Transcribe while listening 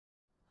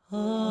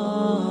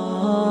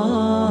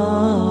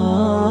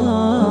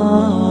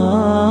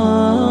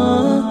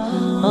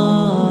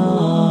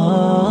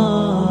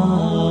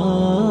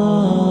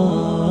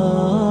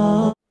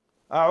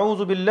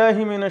أعوذ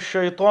بالله من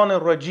الشيطان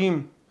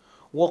الرجيم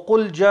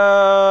وقل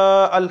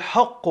جاء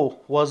الحق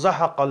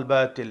وزهق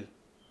الباطل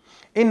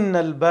إن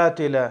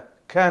الباطل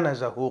كان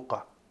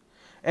زهوقا.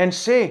 And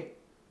say,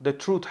 the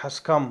truth has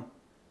come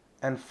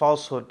and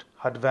falsehood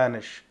had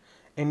vanished.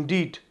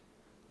 Indeed,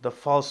 the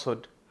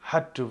falsehood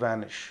had to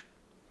vanish.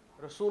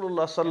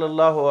 Rasulullah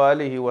sallallahu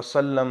alaihi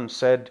wasallam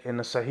said in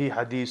a Sahih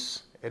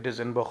Hadith, it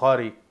is in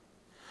Bukhari,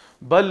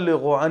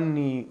 بَلِّغُ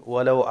عَنِّي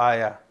وَلَوْ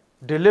آيَةً.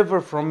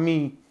 Deliver from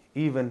me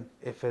even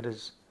if it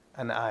is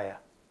an ayah.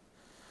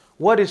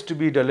 What is to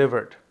be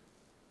delivered?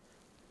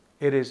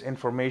 It is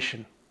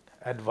information,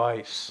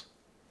 advice,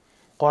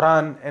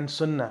 Quran and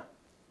Sunnah.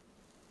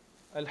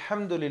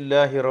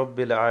 Alhamdulillahi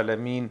Rabbil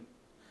Alameen.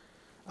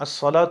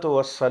 As-salatu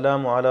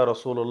was-salamu ala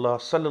Rasulullah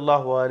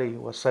sallallahu alayhi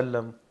wa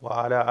sallam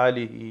wa ala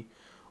alihi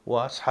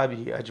wa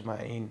ashabihi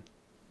ajma'in.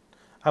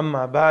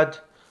 Amma ba'd,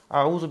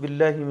 a'udhu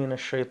billahi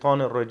minash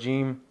shaitanir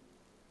rajim.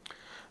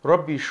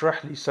 Rabbi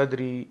shrah li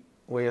sadri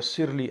wa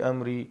yassir li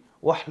amri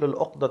wahlul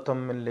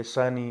uqdatan min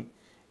lisani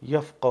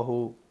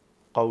yafqahu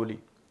qawli.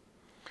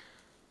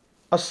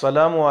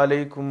 Assalamu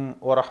alaikum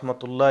wa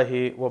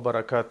rahmatullahi wa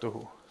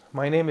barakatuhu.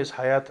 My name is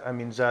Hayat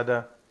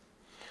Aminzada.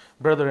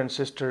 Brother and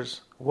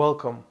sisters,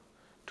 welcome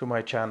to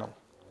my channel.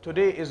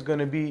 Today is going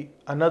to be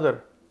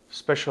another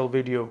special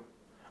video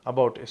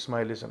about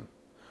Ismailism.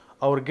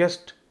 Our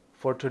guest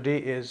for today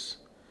is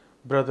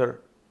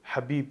Brother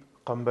Habib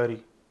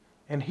Qamberi,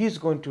 and he's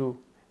going to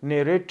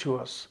narrate to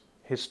us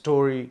his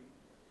story,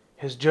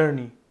 his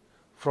journey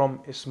from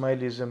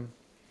Ismailism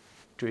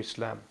to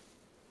Islam.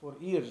 For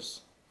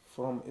years,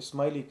 from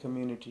Ismaili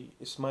community,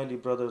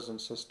 Ismaili brothers and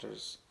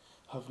sisters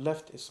have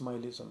left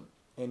Ismailism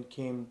and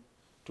came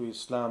to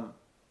Islam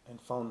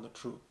and found the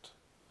truth.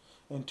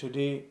 And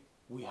today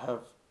we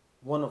have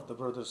one of the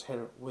brothers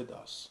here with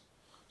us.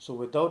 So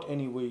without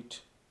any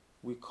wait,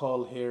 we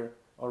call here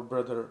our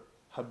brother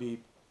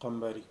Habib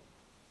Qamberi.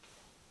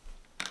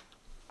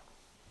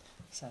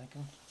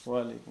 Assalamualaikum.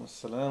 Wa alaikum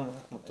assalam wa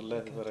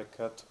rahmatullahi wa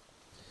barakatuh.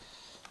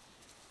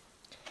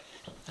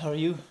 How are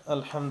you?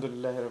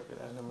 Alhamdulillah Rabbil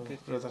Alameen,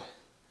 Good, brother.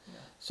 Yeah.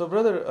 So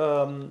brother,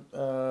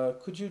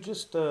 could you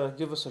just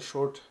give us a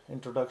short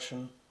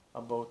introduction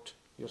about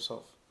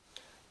yourself?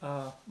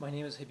 My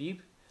name is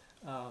Habib.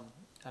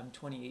 I'm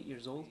 28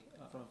 years old,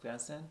 from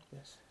Afghanistan.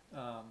 Yes.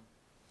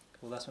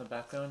 Well, that's my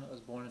background. I was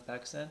born in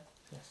Pakistan.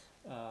 Yes.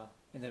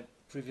 In the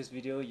previous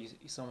video, you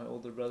saw my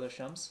older brother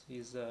Shams.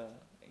 He's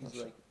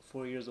like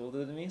 4 years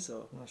older than me.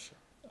 So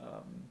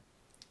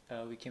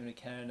we came to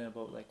Canada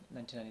about like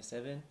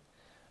 1997.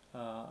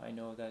 I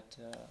know that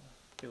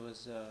it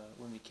was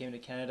when we came to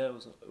Canada, it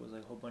was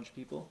like a whole bunch of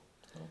people,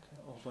 a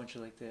whole bunch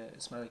of like the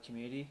Ismaili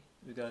community.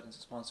 We got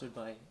sponsored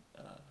by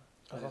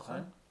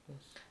A.khan,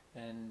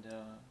 and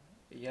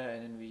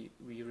and then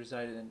we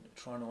resided in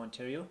Toronto,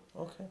 Ontario.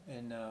 Okay.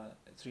 In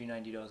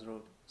 390 Dawes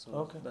Road.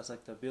 So that's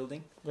like the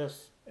building.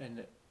 Yes. And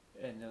it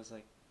was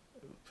like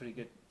pretty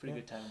good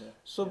time there.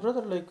 So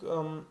brother, like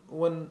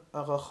when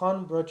Aga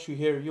Khan brought you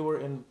here, you were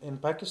in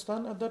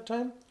Pakistan at that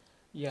time?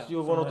 Yeah. You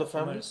were one of the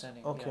families?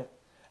 Okay. Yeah.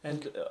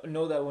 And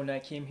know that when I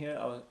came here,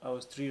 I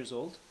was 3 years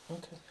old.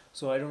 Okay.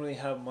 So I don't really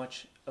have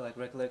much like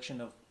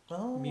recollection of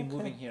me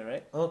moving here,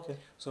 right? Okay.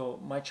 So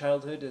my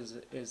childhood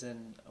is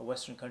in a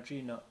Western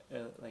country, not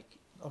like.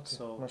 Okay.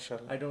 So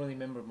Mashallah. I don't really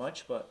remember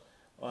much, but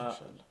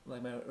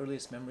like my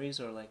earliest memories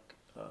are like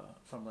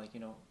from like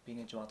being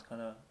in Jamaat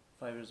Khana,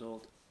 5 years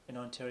old in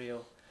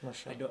Ontario.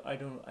 Mashallah. I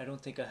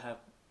don't think I have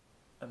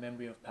a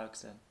memory of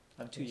Pakistan.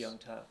 I'm too young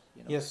to have.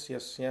 Yes.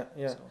 Yeah.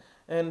 So.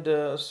 And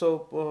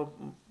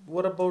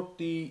what about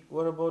the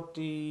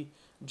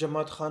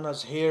Jamaat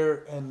Khanas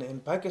here and in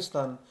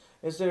Pakistan?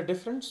 Is there a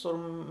difference, or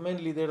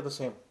mainly they're the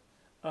same?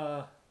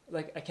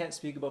 Like I can't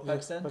speak about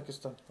Pakistan.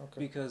 Pakistan. Okay.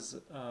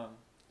 Because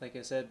like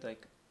I said,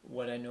 like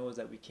what I know is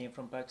that we came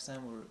from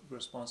Pakistan. We're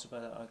sponsored by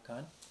the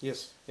A.khan.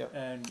 Yes. Yeah.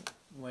 And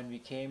when we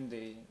came,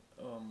 they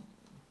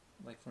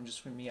like from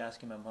me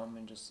asking my mom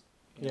and just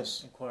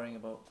inquiring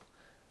about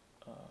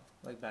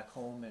like back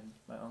home and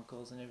my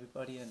uncles and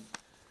everybody and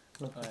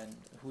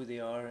who they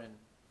are and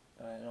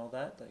all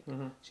that. Like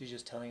she's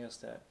just telling us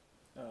that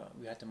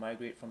we had to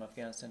migrate from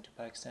Afghanistan to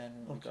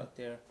Pakistan. When we got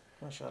there,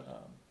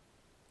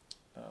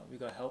 we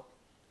got help,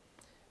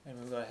 and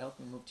when we got help,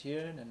 we moved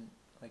here. And then,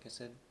 like I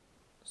said,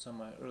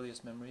 some of my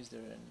earliest memories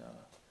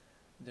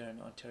they're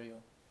in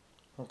Ontario.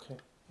 Okay.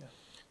 Yeah.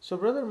 So,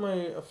 brother,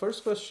 my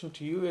first question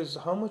to you is: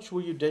 how much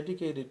were you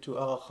dedicated to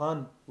Aga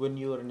Khan when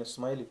you were in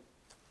Ismaili?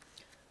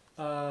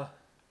 I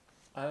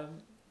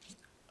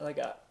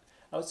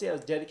would say I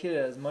was dedicated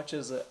as much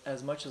as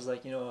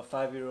like a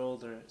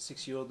 5-year-old or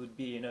 6-year-old would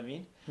be. You know what I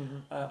mean?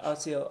 I would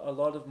say a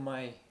lot of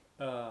my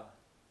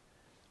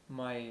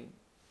my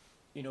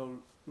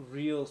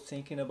real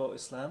thinking about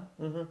Islam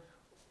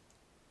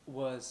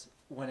was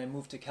when I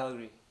moved to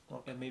Calgary,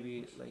 and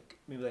maybe like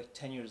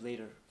 10 years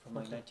later, from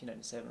like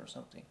 1997 or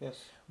something.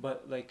 Yes.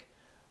 But like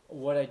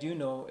what I do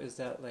know is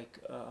that like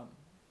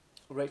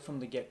right from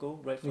the get-go,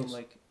 right from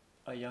like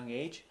a young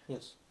age,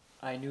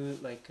 I knew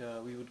like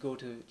we would go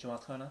to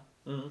Jamaat Khana.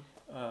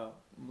 a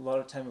lot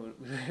of time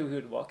we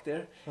would walk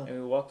there, and we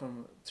would walk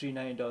from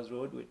 390 Dawes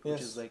Road,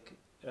 which is like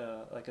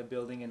a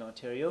building in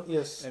Ontario.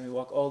 Yes. And we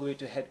walk all the way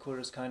to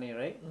headquarters, Kane,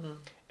 right?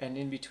 And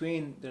in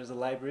between, there's a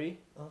library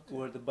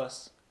where the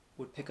bus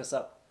would pick us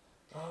up.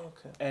 Oh,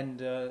 okay.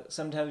 And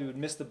sometimes we would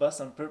miss the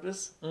bus on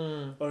purpose,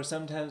 or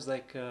sometimes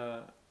like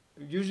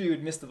usually we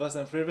would miss the bus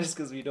on purpose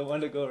because we don't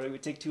want to go, right? We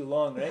take too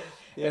long, right?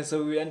 And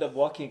so we end up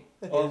walking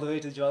all the way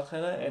to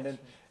Jawabkhana,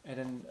 and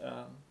then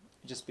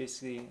just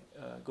basically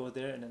go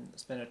there and then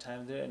spend our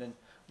time there, and then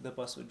the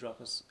bus would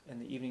drop us in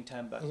the evening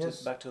time back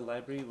to the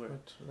library,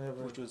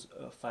 which was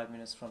 5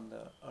 minutes from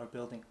our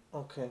building.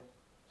 Okay.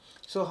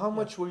 So how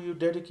much were you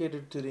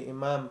dedicated to the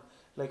Imam?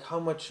 Like how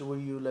much were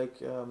you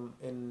like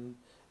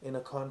in a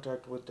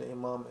contact with the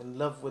Imam, in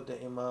love with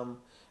the Imam,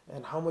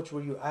 and how much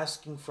were you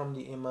asking from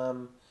the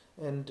Imam,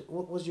 and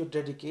what was your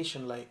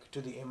dedication like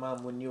to the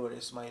Imam when you were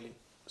Ismaili?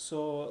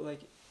 So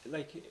like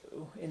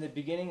in the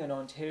beginning in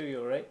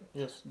Ontario, right?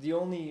 Yes. The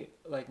only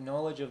like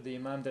knowledge of the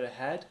Imam that I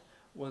had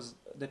was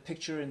the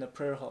picture in the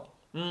prayer hall.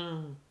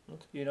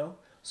 Okay. You know,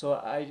 so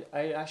I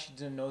actually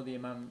didn't know the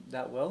Imam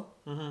that well.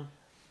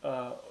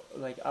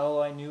 Like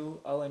all I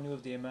knew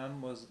of the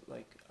Imam was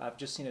like I've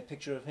just seen a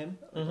picture of him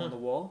on the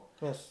wall.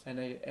 Yes.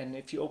 And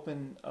if you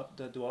open up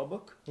the dua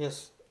book,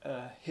 yes,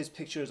 his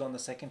picture is on the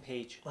second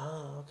page.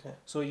 Okay.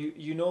 So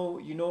you know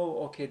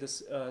okay, this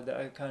the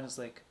A.khan is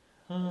like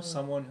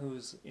someone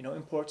who's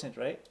important,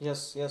 right?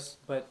 Yes. Yes.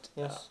 But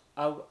yes.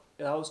 I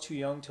was too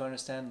young to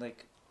understand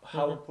like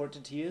how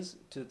important he is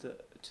to the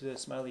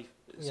Ismaili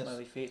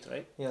faith,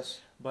 right? Yes.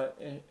 But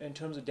in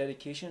terms of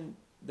dedication,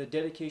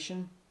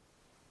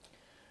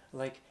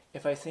 like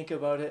if I think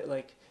about it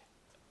like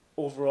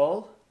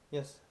overall,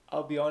 yes,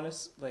 I'll be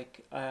honest,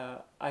 like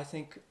I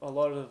think a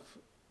lot of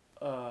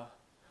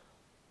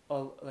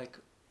like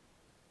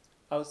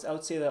I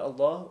would say that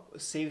Allah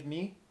saved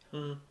me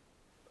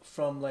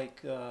from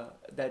like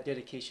that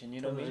dedication,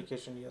 you know what I mean?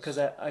 Dedication, yes. Because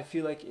I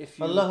feel like if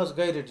you Allah has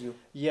guided you.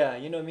 Yeah,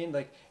 you know what I mean.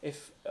 Like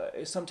if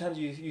sometimes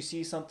you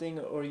see something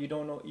or you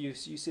don't know, you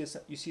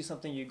see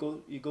something, you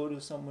go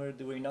to somewhere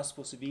where you're not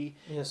supposed to be.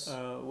 Yes.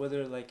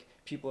 Whether like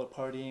people are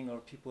partying or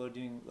people are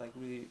doing like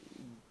really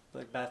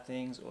like bad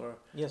things, or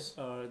yes,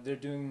 they're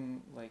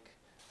doing like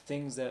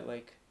things that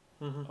like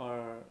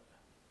are,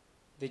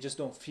 they just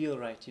don't feel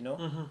right, you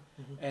know.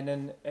 And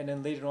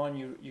then later on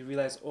you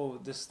realize, oh,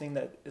 this thing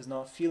that is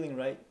not feeling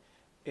right,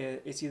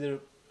 it's either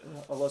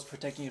Allah's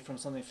protecting you from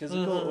something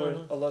physical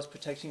or Allah's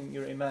protecting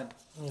your iman.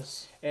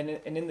 Yes. And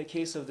in the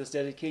case of this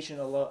dedication,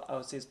 Allah, I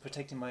would say, is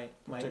protecting my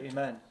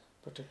iman.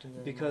 Protecting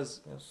your because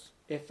iman. Yes.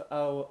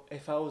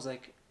 if I was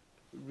like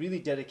really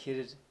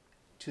dedicated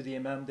to the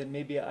Imam, then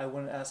maybe I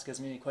wouldn't ask as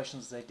many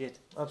questions as I did.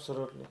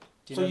 Absolutely.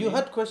 So you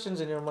had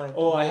questions in your mind.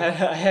 Oh, I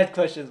had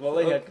questions. Well,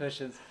 I had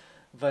questions.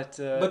 But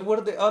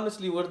were they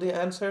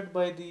answered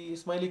by the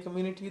Ismaili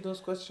community, those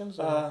questions?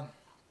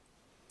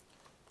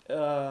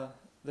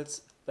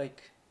 That's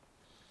like,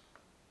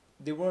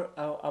 they were,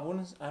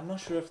 I'm not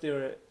sure if they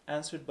were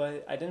answered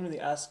by, I didn't really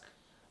ask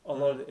a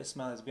lot of the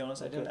Ismailis, to be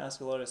honest. Okay. I didn't ask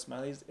a lot of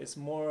Ismailis. It's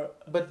more.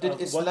 But did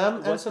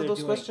Islam answer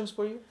those questions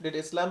for you? Did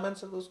Islam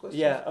answer those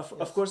questions? Yeah,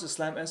 of course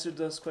Islam answered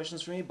those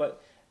questions for me,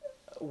 but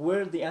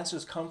where the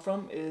answers come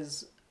from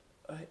is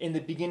in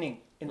the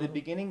beginning. In the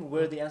beginning,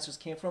 where the answers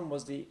came from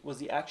was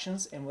the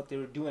actions and what they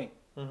were doing.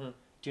 Do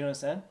you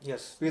understand?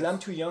 Yes. Because I'm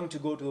too young to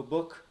go to a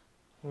book,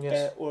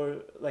 yes,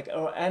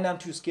 and I'm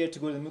too scared to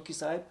go to the Mufti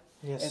Sahib,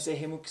 yes, and say,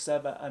 hey Mufti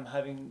Sahib, I'm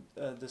having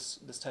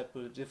this type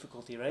of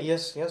difficulty, right?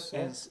 Yes.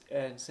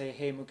 And say,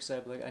 hey Mufti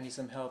Sahib, like I need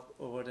some help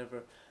or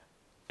whatever.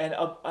 And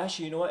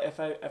actually, you know what?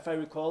 If I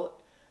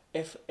recall,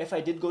 if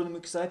I did go to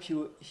Mufti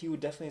Sahib, he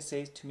would definitely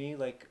say to me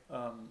like,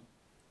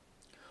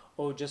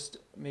 oh, just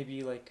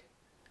maybe like.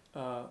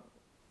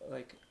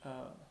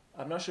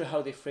 I'm not sure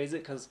how they phrase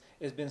it because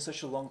it's been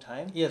such a long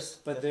time. Yes.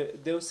 But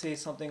they'll say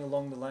something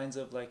along the lines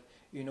of like,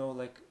 you know,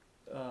 like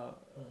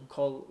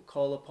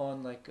call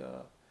upon like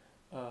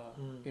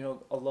you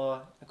know,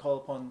 Allah, call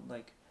upon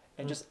like,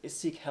 and just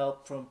seek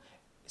help from.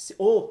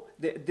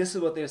 This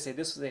is what they say.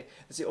 They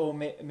say, oh,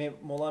 may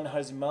Maulana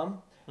Harz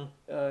Imam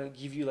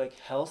give you like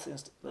health,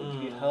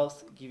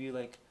 give you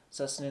like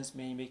sustenance,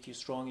 may he make you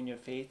strong in your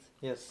faith.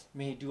 Yes.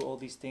 May he do all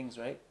these things,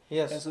 right?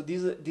 Yes. And so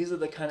these are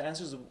the kind of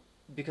answers,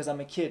 because I'm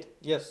a kid.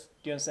 Yes.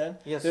 Do you understand?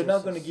 Yes. They're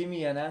not going to give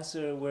me an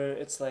answer where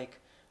it's like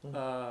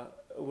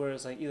where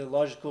it's like either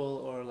logical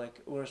or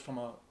like where it's from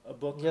a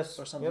book, yes,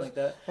 or something, yes, like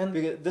that. And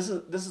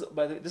because this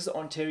is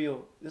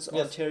Ontario, yes,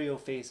 Ontario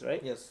face,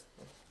 right? Yes.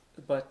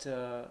 But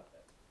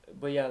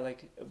yeah,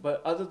 like,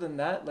 but other than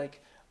that,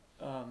 like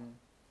I'm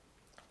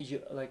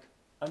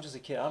just a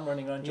kid. I'm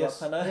running around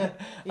Jawabkhana.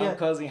 I'm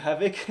causing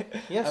havoc.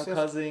 Yes, I'm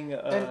causing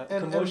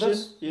commotion.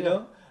 You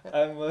know,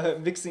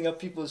 I'm mixing up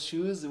people's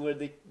shoes where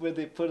they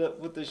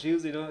put the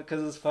shoes. You know,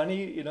 because it's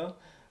funny. You know,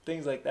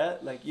 things like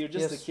that. Like you're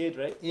just a kid,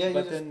 right? Yeah,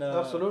 but then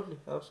absolutely.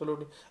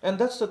 And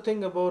that's the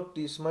thing about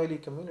the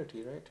Ismaili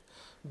community, right?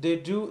 They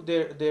do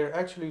their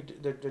actually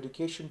their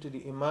dedication to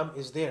the Imam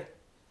is there.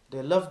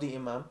 They love the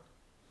Imam,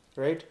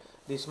 right?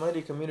 The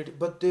Ismaili community,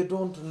 but they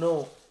don't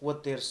know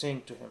what they're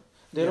saying to him.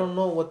 They don't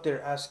know what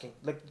they're asking.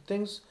 Like the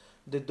things,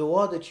 the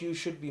dua that you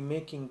should be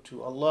making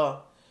to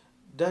Allah,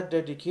 that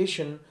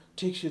dedication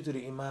takes you to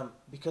the Imam,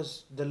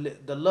 because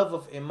the love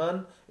of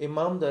Imam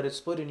that is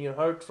put in your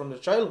heart from the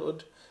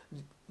childhood,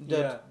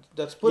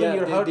 that's put in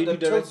your heart, they that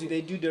do tells direct, you.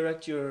 they do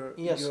direct your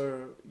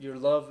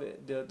love,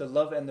 the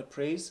love and the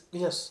praise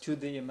to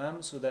the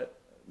Imam, so that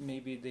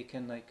maybe they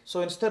can like.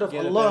 So instead of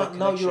get Allah,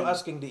 now you're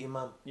asking the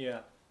Imam. Yeah.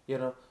 You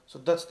know, so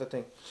that's the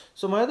thing.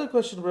 So my other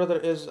question, brother,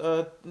 is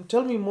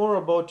tell me more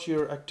about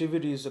your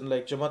activities in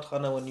like Jamaat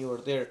Khana when you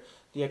were there.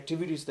 The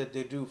activities that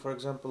they do, for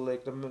example,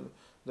 like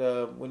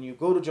the when you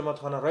go to Jamaat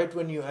Khana, right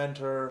when you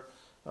enter,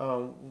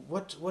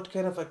 what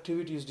kind of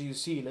activities do you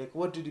see? Like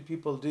what do the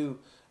people do,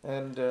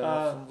 and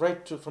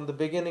from the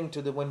beginning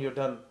to the when you're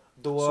done,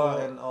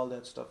 dua and all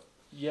that stuff.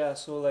 Yeah,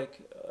 so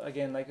like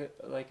again, I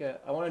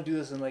want to do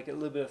this in like a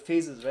little bit of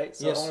phases, right?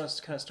 So I want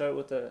to kind of start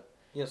with the.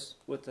 Yes.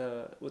 With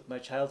my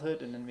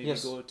childhood, and then maybe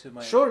go to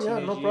my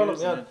no problem.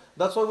 Yeah,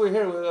 that's why we're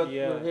here.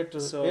 We're here to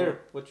hear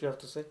what you have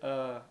to say.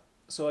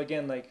 So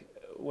again, like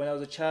when I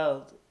was a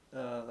child,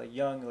 like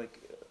young, like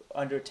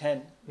under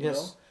 10, you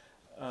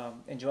know,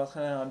 in Jamaat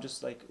Khana, I'm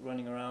just like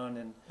running around,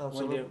 and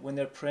when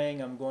they're praying,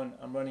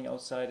 I'm running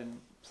outside and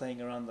playing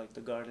around like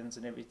the gardens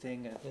and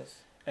everything. And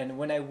and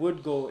when I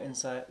would go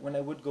inside, when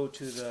I would go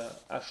to the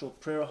actual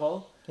prayer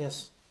hall,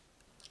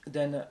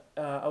 then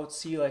I would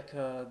see like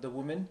the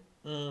women.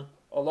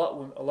 A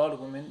lot of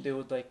women, they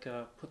would like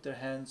put their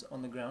hands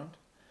on the ground.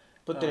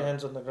 Put their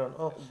hands on the ground.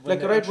 Oh,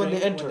 like right when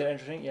they enter. When they're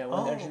entering, when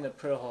they're entering the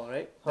prayer hall,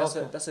 right?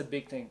 That's a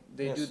big thing.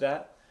 They do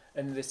that,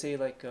 and they say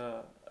like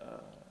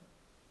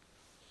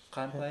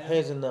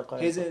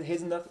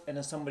Hazendak, and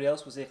then somebody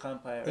else will say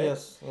Khanpaya, right?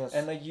 Yes.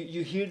 And like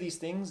you hear these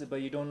things, but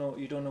you don't know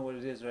what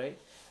it is, right?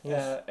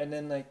 And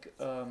then like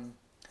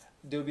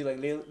they'll be like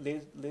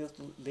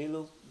Laylatul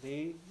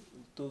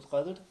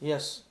Qadr.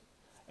 Yes.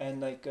 And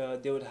like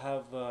they would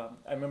have,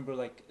 I remember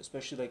like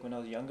especially like when I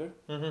was younger,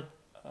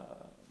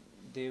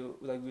 they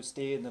like we would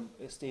stay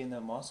in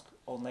the mosque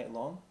all night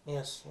long.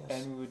 Yes.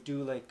 And we would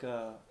do like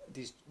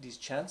these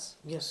chants.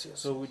 Yes.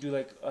 So we do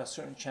like a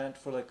certain chant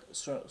for like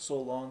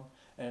so long,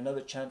 and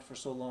another chant for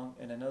so long,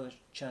 and another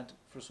chant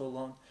for so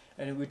long,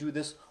 and we do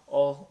this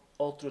all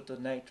throughout the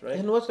night, right?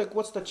 And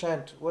what's the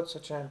chant? What's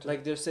the chant?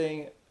 Like they're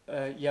saying.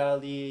 Ya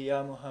Ali,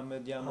 Ya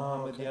Muhammad, Ya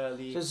Muhammad, Ya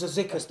Ali. So it's a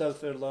zikr.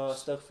 Astaghfirullah,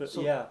 astaghfir.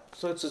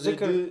 So it's a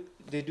zikr.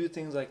 They do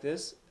things like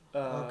this.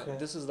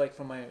 This is like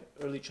from my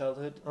early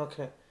childhood.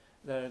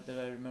 That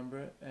I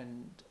remember,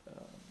 and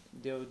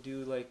they would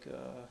do like,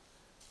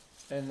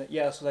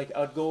 so like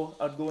I'd go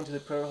into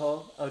the prayer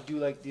hall. I'd do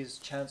like these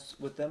chants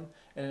with them,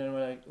 and then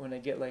when I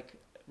get like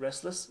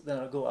restless, then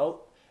I'll go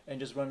out and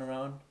just run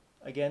around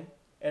again,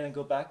 and then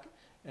go back,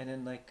 and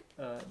then like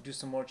do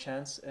some more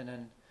chants, and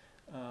then.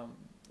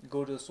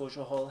 Go to the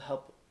social hall,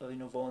 help,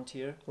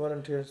 volunteer.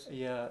 Volunteers.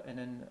 Yeah, and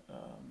then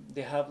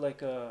they have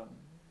like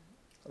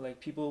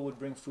people would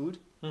bring food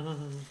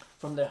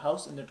from their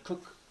house, and they'd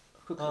cook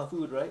the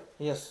food, right?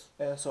 Yes.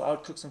 So I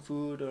would cook some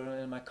food,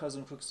 and my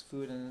cousin cooks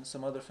food, and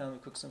some other family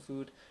cooks some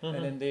food,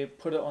 and then they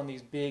put it on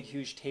these big,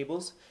 huge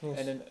tables,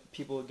 and then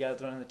people would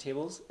gather around the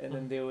tables, and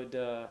then they would,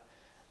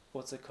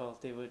 what's it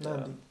called? They would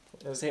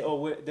say,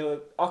 they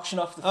would auction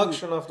off the food.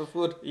 Auction off the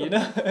food. You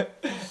know?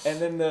 And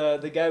then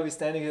the guy was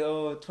standing,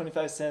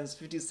 25 cents,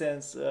 50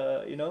 cents,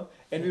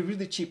 and we're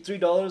really cheap,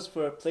 $3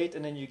 for a plate,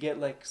 and then you get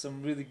like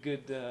some really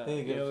good,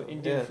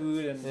 Indian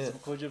food, and some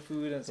Khoja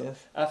food, and some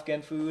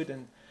Afghan food,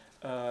 and.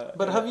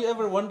 But have you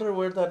ever wondered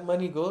where that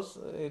money goes?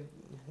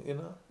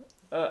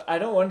 I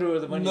don't wonder where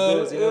the money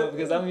goes,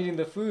 because I'm eating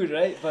the food,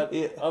 right? But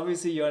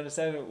obviously you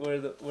understand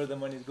where the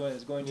money is going.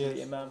 It's going to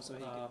the imam, so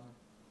he can.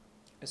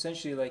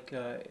 Essentially, like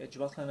at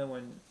Jamaat Khana,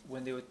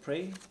 when they would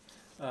pray,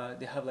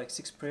 they have like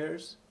 6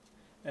 prayers,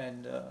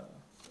 and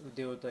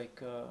they would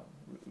like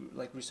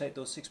recite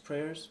those 6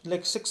 prayers.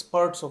 Like 6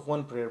 parts of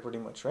one prayer, pretty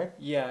much, right?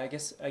 Yeah, I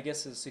guess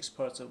it's 6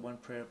 parts of one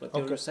prayer, but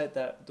they would recite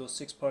those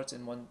 6 parts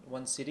in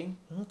one sitting.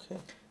 Okay.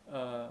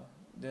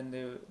 Then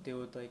they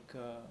would like.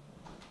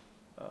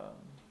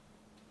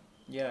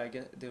 I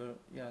guess they were.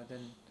 Yeah.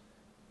 Then.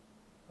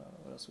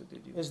 What else would they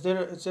do? Is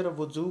there a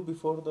wudu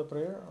before the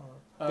prayer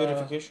or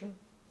purification?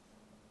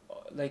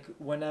 Like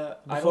when I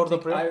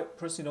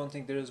personally don't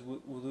think there is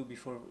wudu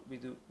before we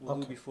do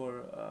wudu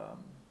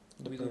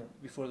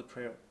before the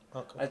prayer.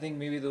 Okay. I think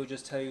maybe they'll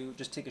just tell you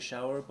just take a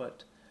shower,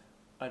 but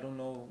I don't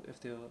know if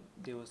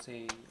they will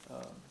say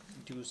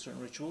do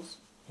certain rituals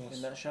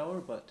in that shower.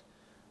 But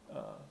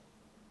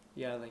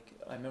like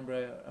I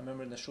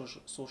remember in the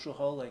social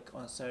hall, like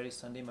on Saturday,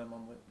 Sunday, my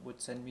mom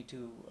would send me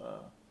to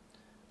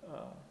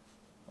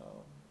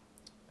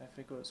I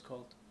forget what it's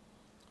called.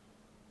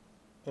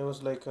 It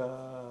was like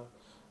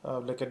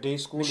a day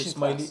school.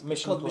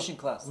 Mission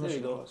class. There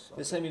you go. Okay.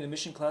 They sent me to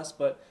mission class,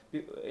 but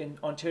in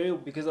Ontario,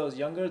 because I was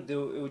younger,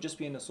 it would just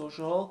be in a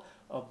social hall,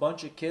 a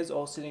bunch of kids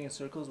all sitting in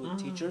circles with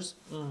teachers,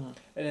 and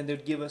then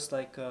they'd give us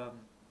like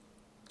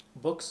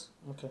books,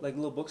 like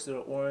little books that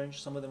are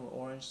orange. Some of them were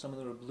orange, some of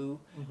them were blue,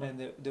 and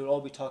they would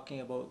all be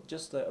talking about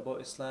just about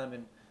Islam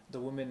and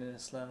the women in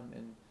Islam,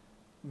 and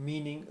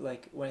meaning,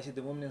 like when I say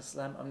the women in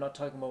Islam, I'm not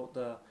talking about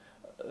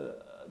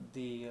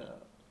the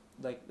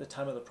like the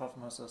time of the Prophet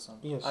Muhammad Sallallahu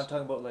Alaihi Wasallam. Yes. I'm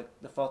talking about like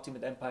the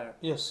Fatimid Empire.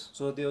 Yes.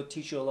 So they'll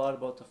teach you a lot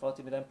about the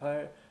Fatimid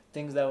Empire,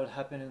 things that would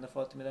happen in the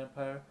Fatimid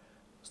Empire,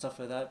 stuff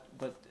like that.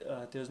 But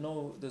there's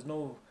no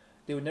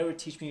they would never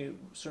teach me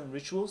certain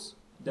rituals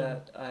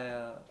that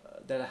I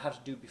have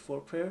to do before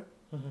prayer,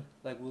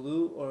 like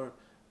wudu, or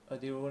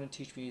they wouldn't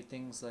teach me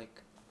things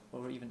like,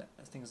 or even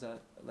things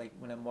that like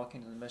when I'm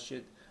walking to the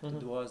masjid, the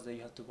du'as that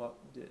you have to walk,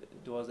 the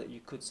du'as that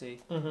you could say,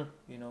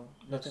 you know,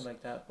 nothing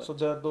like that. But so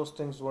those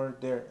things weren't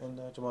there in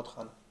the Jamaat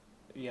Khana.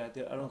 Yeah,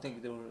 I don't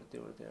think they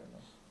were there.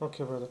 No.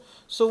 Okay, brother.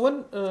 So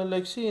when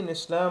like see in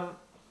Islam,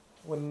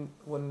 when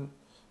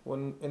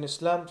in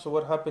Islam, so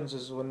what happens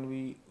is when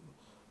we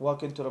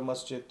walk into the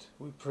masjid,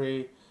 we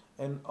pray,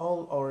 and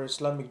all our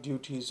Islamic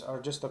duties are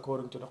just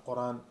according to the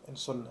Quran and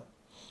Sunnah.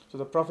 So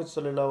the Prophet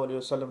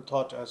ﷺ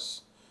taught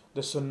us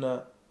the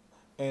Sunnah,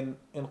 and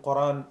in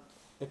Quran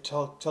it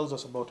tells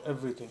us about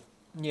everything.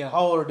 Yeah.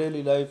 How our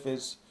daily life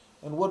is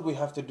and what we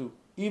have to do.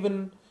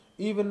 Even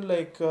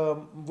like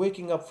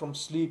waking up from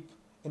sleep,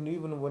 and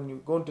even when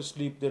you go to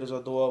sleep, there is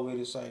a dua we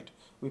recite.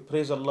 We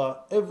praise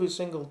Allah. Every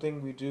single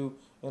thing we do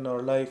in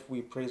our life,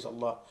 we praise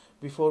Allah.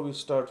 Before we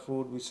start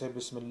food, we say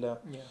Bismillah.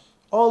 Yeah.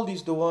 All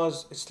these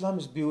du'as, Islam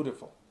is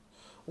beautiful.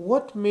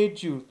 What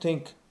made you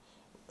think,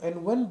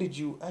 and when did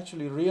you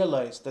actually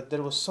realize that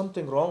there was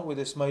something wrong with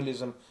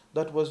Ismailism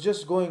that was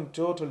just going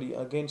totally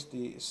against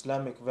the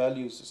Islamic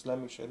values,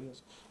 Islamic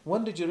Sharias?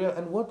 When did you realize,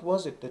 and what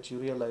was it that you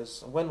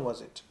realized? When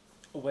was it?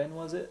 When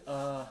was it?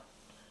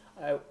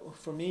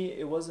 For me,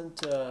 it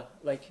wasn't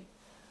like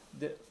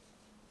the.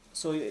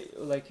 So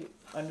like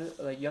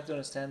you have to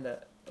understand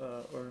that,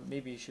 or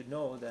maybe you should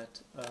know that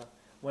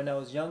when I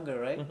was younger,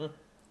 right?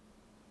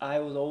 I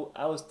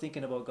was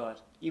thinking about God,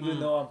 even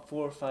though I'm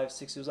 4, 5,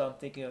 6 years old.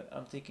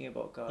 I'm thinking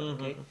about God,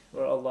 okay,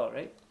 or Allah,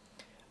 right?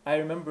 I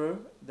remember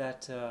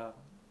that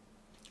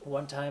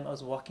one time I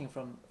was walking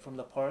from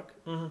the park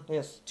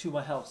Yes. to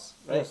my house,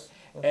 right?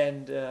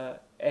 Yes.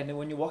 And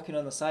when you're walking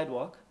on the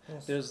sidewalk,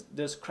 Yes.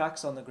 there's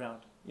cracks on the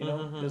ground, you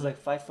know, there's like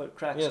 5-foot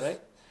cracks, Yes.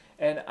 right?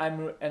 And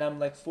I'm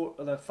like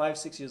 5,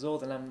 6 years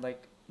old, and I'm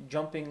like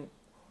jumping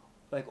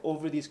like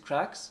over these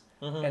cracks,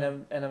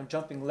 and I'm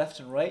jumping left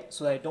and right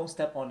so that I don't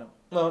step on them.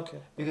 Oh, okay.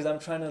 Because I'm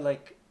trying to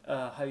like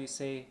how you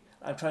say,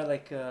 I'm trying to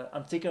like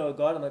I'm thinking about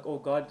God. I'm like, oh,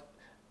 God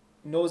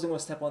knows I'm gonna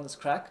step on this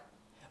crack,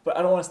 but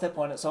I don't want to step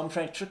on it, so I'm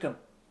trying to trick him.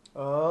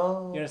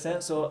 Oh. You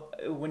understand? So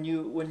when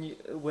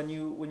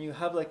you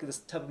have like this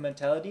type of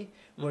mentality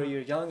where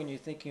you're young and you're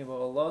thinking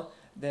about Allah,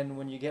 then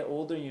when you get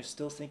older and you're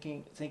still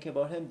thinking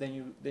about Him,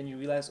 then you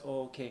realize,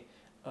 oh, okay,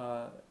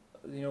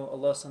 you know,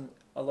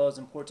 Allah is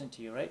important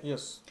to you, right?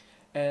 Yes.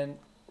 And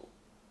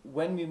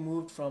when we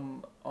moved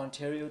from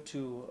Ontario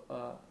to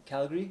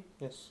Calgary,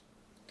 yes,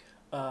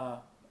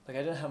 like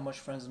I didn't have much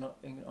friends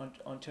in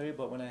Ontario,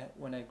 but when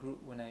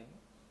I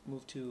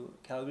moved to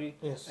Calgary,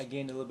 yes, I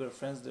gained a little bit of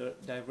friends. They're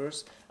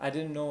diverse. I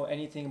didn't know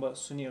anything about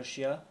Sunni or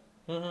Shia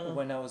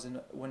when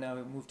I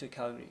moved to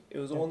Calgary. It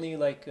was only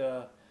like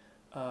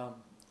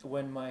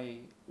when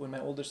my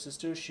older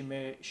sister she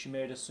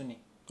married a Sunni.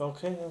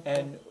 Okay.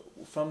 And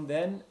from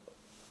then,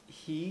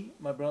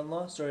 my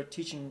brother-in-law started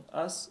teaching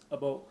us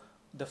about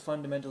the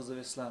fundamentals of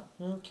Islam.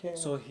 Okay.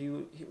 So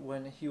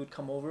when he would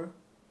come over,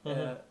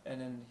 and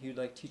then he would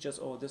like teach us,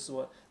 oh, this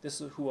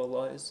is who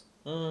Allah is.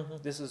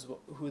 This is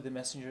who the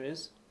messenger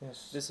is.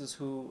 Yes. This is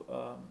who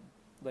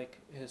like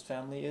his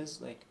family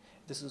is. Like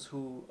this is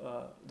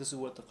this is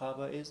what the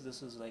Kaaba is.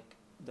 This is like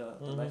the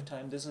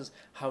lifetime. This is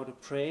how to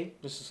pray.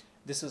 This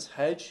is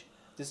Hajj.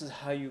 This is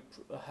how you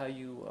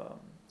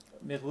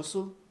make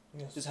ghusl.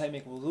 Yes. This is how you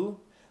make wudu.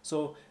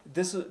 So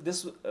this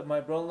my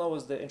brother-in-law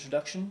was the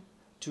introduction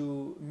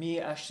to me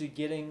actually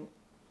getting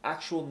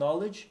actual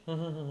knowledge,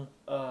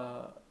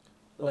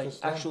 like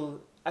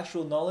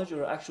actual knowledge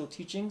or actual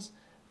teachings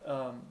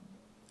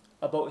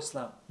about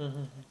Islam,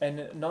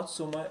 and not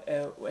so much.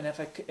 And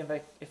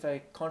if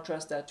I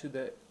contrast that to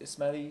the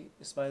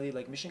Ismaili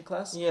like mission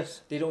class,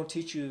 yes, they don't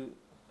teach you.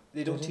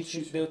 They'll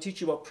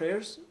teach you about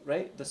prayers,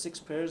 right? The 6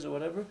 prayers or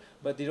whatever,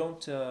 but they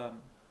don't.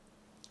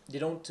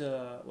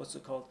 What's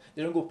it called?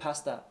 They don't go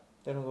past that.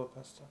 They don't go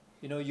past that.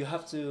 You know, you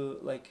have to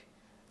like.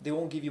 They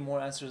won't give you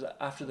more answers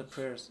after the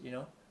prayers. You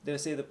know, they'll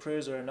say the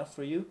prayers are enough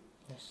for you,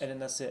 and then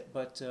that's it.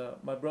 But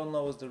my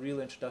brother-in-law was the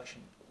real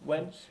introduction.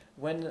 When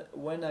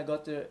I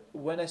got there,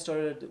 when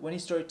he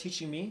started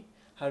teaching me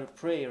how to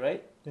pray,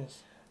 right? Yes.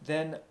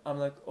 Then I'm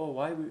like, oh,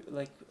 why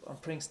I'm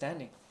praying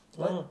standing?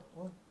 What?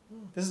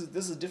 This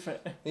is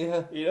different.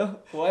 Yeah. You know,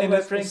 why am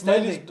I praying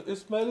standing?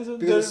 Ismailism,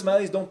 because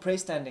Ismailis don't pray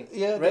standing.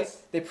 Yeah. Right.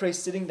 They pray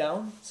sitting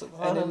down,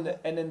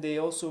 and then they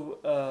also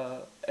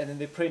and then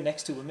they pray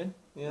next to women.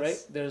 Yes. Right.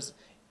 There's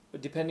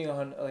depending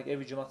on like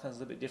every Jamaat is a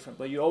little bit different,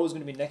 but you're always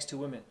going to be next to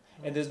women,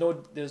 and there's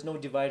no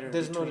divider.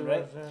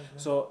 Right? Yeah.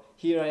 So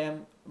here I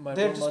am.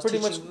 They're just pretty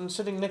much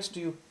sitting next to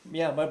you.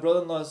 Yeah, my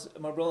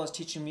brother-in-law's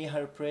teaching me how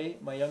to pray.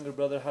 My younger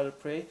brother how to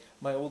pray.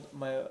 My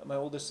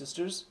older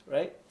sisters,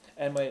 right,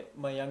 and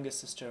my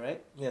youngest sister,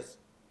 right. Yes.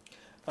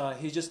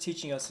 he's just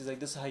teaching us. He's like,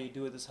 this is how you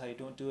do it. This is how you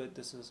don't do it.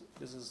 This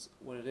is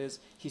what it is.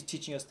 He's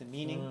teaching us the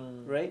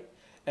meaning, right?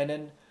 And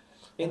then,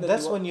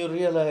 that's when you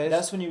realize.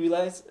 That's when you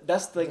realize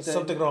that's like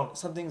something wrong.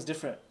 Something's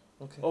different.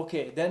 Okay.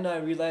 Okay. Then I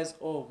realized,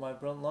 oh, my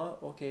brother-in-law.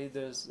 Okay,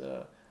 there's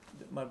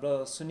my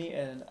brother Sunni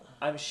and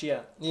I'm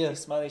Shia. Yeah.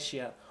 Ismaili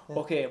Shia. Yeah.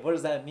 Okay, what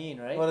does that mean,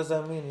 right? What does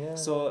that mean? Yeah.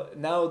 So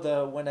now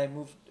when I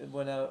moved,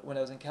 when I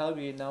was in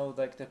Calgary, now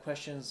like the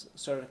questions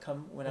started to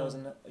come when I was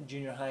in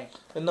junior high.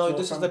 And now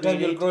this is the time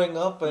you're growing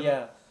up. And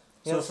yeah.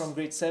 So from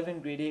grade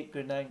 7, grade 8,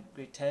 grade 9,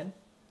 grade 10,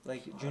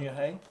 like junior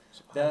high,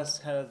 that's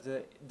kind of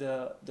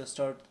the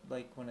start,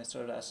 like when I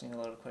started asking a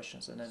lot of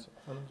questions, and then,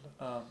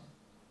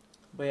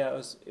 but yeah,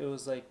 it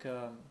was like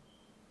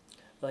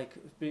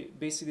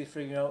basically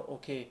figuring out,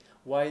 okay,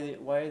 why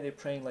are they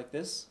praying like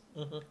this?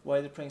 Mm-hmm. Why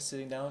are they praying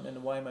sitting down,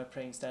 and why am I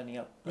praying standing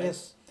up? Right?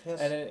 Yes. And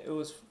then it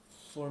was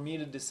for me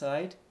to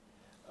decide.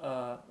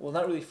 Well,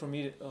 not really for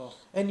me to. Oh.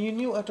 And you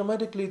knew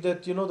automatically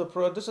that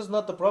this is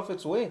not the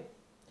Prophet's way.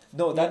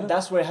 No,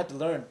 that's where I had to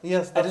learn.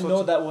 Yes, I didn't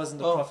know that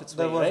wasn't the Prophet's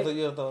way, right?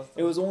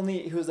 It was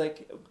only, he was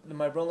like,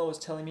 my brother-in-law was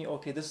telling me,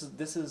 okay, this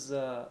is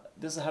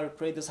how to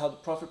pray, this is how the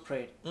Prophet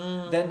prayed.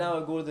 Mm. Then now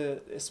I go to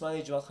the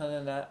Ismaili Jamaat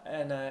Khana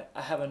and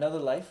I have another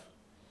life.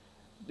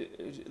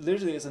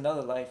 Literally, it's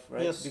another life,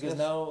 right? Yes, because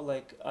now,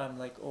 like, I'm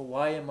like, oh,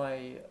 why am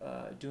I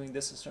doing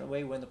this a certain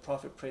way when the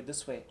Prophet prayed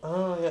this way?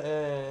 Oh,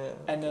 yeah.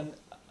 And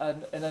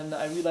then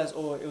I realized,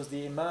 oh, it was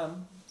the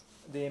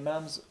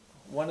imams.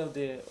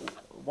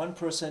 One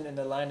person in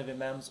the line of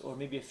imams, or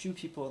maybe a few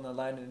people in the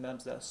line of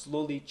imams, that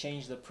slowly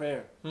changed the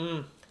prayer,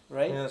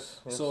 right?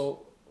 Yes.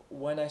 So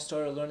when I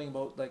started learning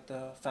about like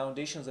the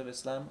foundations of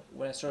Islam,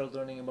 when I started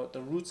learning about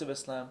the roots of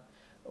Islam,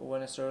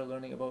 when I started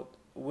learning about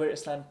where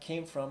Islam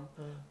came from,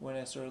 when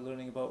I started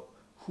learning about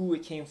who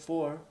it came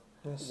for,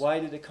 why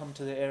did it come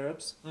to the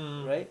Arabs,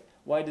 right?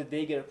 Why did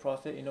they get a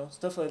prophet?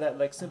 Stuff like that,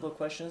 like simple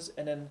questions,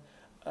 and then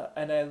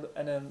and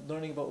then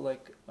learning about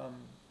like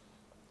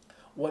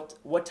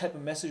what type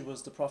of message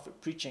was the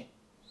Prophet preaching,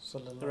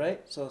 right?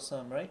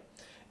 Right,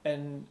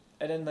 and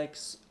then like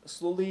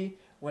slowly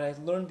when I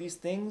learned these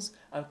things,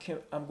 I'm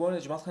going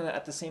to Jamaat Khana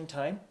at the same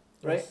time,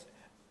 right? Yes.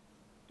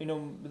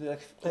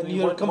 Like and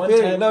you're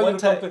comparing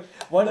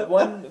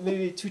one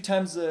maybe two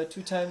times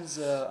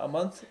a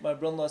month. My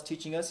brother-in-law is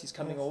teaching us. He's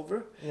coming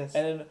over,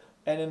 and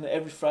then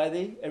every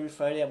Friday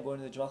I'm going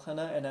to the Jamaat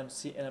Khana and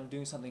I'm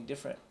doing something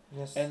different.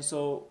 Yes. And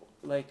so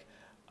like.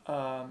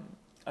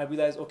 I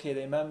realized, okay,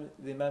 the imam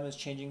is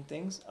changing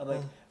things. I'm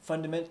like,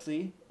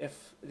 fundamentally,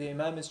 if the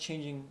imam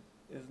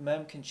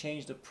can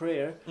change the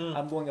prayer,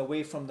 I'm going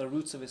away from the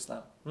roots of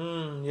Islam.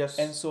 Yes.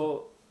 And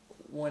so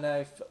when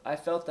I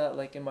felt that,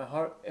 like, in my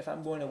heart, if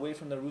I'm going away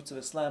from the roots of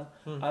Islam,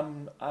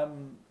 I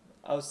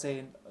would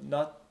say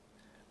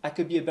I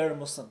could be a better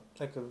Muslim.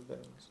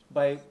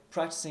 By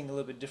practicing a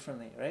little bit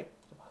differently, right?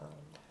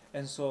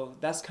 And so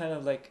that's kind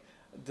of like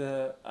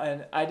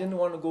and I didn't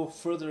want to go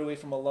further away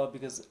from Allah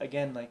because,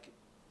 again, like,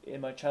 in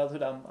my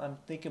childhood, I'm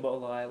thinking about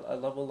Allah. I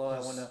love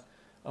Allah. Yes.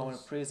 I wanna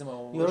praise Him. I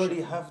wanna you worship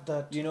already Him. Have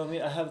that. You know what I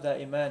mean? I have that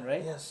iman,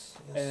 right? Yes.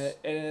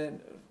 And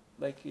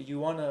like you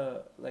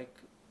wanna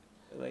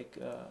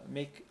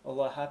make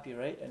Allah happy,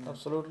 right? And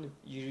absolutely.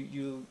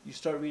 You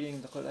start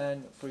reading the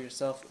Quran for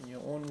yourself in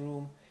your own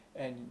room,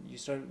 and you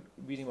start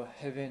reading about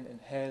heaven and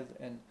hell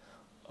and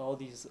all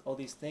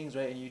these things,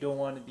 right? And you don't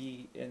want to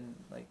be in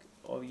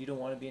you don't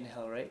want to be in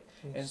hell, right?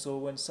 Yes. And so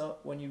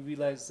when you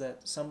realize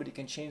that somebody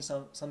can change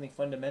something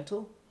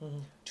fundamental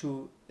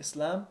to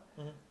Islam,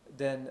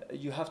 then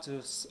you have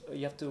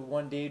to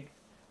one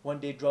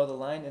day draw the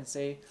line and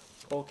say,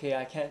 okay,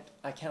 I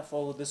can't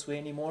follow this way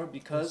anymore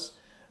because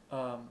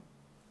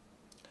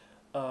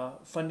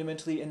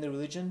fundamentally in the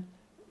religion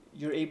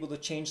you're able to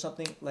change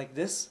something like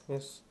this.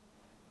 Yes.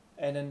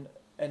 And then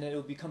it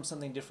will become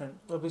something different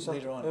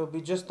later on. It will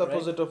be just the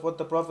opposite of what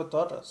the Prophet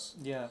taught us.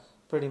 Yeah.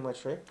 Pretty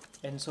much, right?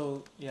 And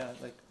so,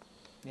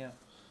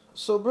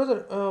 So,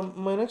 brother,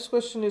 my next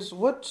question is,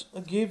 what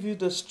gave you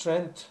the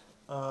strength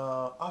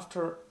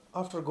after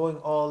going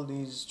all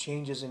these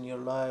changes in your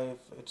life?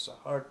 It's a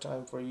hard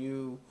time for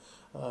you.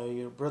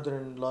 Your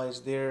brother-in-law is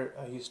there.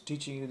 He's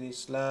teaching you the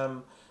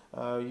Islam.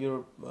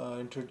 You're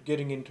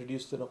getting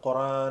introduced to the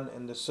Quran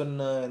and the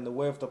Sunnah and the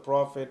way of the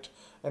Prophet.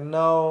 And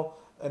now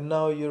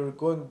you're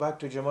going back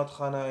to Jamaat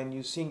Khana and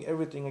you're seeing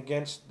everything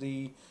against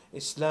the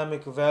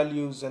Islamic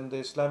values and the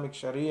Islamic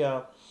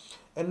Sharia,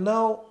 and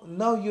now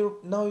you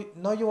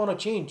want to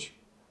change.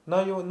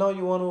 Now you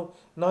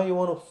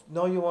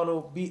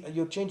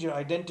change your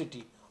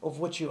identity of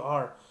what you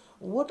are.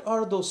 What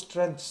are those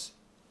strengths?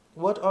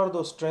 What are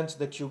those strengths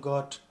that you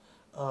got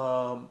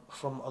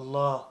from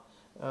Allah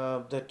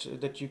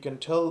that you can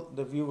tell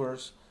the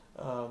viewers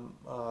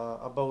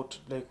about,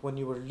 like when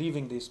you were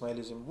leaving the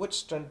Ismailism? What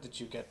strength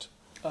did you get?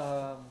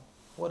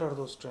 What are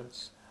those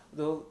strengths?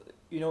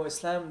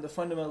 Islam, the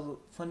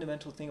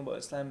fundamental thing about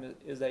Islam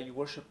is that you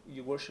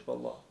worship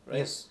Allah, right?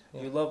 Yes.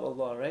 Yeah. You love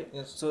Allah, right?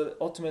 Yes. So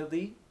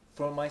ultimately,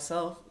 for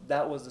myself,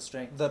 that was the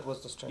strength. That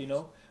was the strength.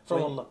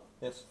 From Allah.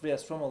 Yes.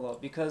 Yes, from Allah,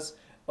 because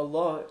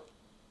Allah,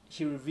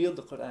 He revealed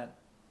the Quran.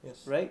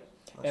 Yes. Right?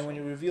 And when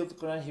he revealed the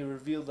Quran, he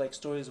revealed like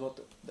stories about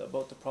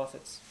the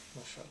prophets.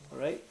 MashaAllah.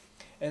 Right?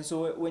 And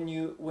so when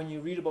you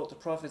read about the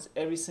prophets,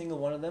 every single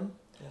one of them,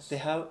 Yes. they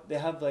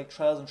have like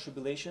trials and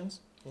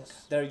tribulations.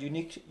 Yes. That are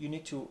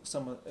unique to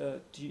some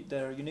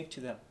that are unique to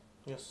them.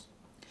 Yes.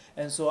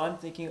 And so I'm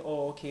thinking,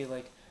 oh, okay,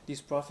 like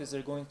these prophets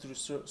are going through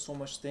so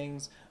much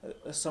things.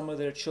 Some of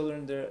their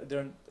children,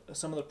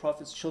 some of the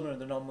prophets' children,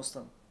 they're not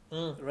Muslim.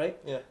 Right?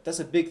 Yeah. That's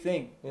a big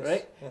thing, Yes.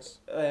 right? Yes.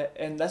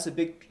 And that's a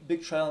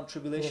big trial and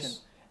tribulation.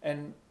 Yes.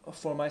 And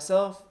for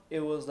myself,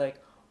 it was like,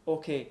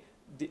 okay,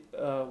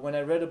 when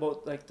I read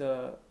about like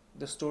the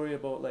story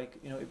about like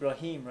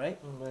Ibrahim, right?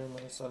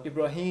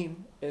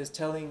 Ibrahim is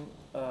telling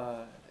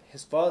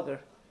his father.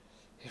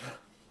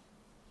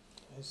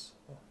 Yes.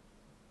 Yeah.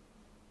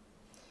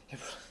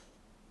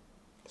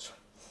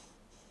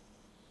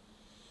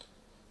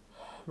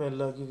 May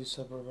Allah give you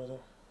sabr, brother.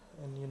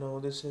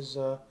 And this is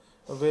a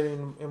very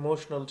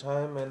emotional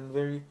time and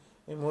very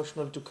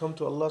emotional to come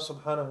to Allah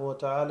subhanahu wa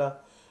ta'ala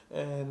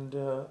and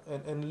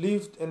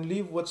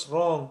leave what's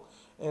wrong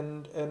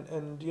and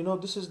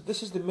this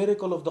is the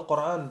miracle of the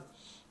Quran.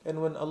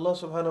 And when Allah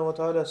subhanahu wa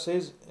ta'ala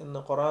says in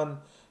the Quran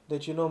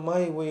that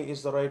my way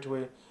is the right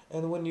way,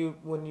 and when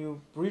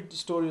you read the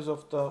stories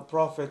of the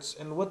prophets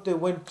and what they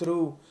went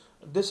through,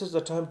 this is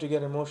the time to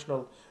get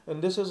emotional.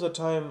 And this is the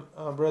time,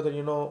 brother,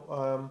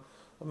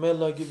 may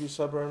Allah give you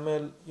sabr, and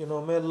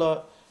may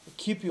Allah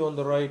keep you on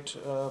the right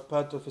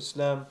path of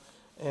Islam,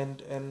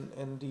 and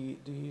the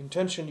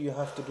intention you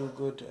have to do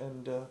good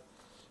and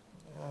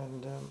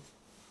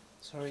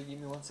sorry, give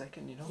me 1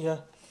 second.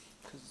 Yeah.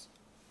 Because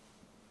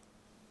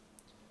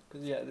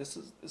yeah, this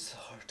is a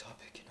hard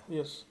topic.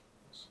 Yes.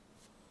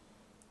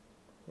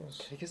 Yes.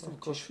 Can I get some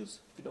tissues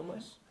if you don't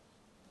mind?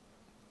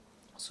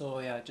 So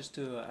yeah, just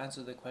to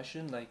answer the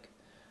question, like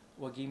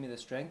what gave me the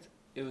strength,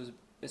 it was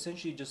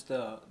essentially just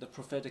the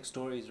prophetic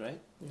stories, right?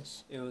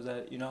 Yes. It was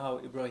that how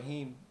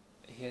Ibrahim,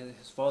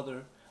 his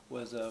father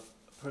was a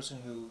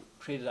person who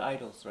created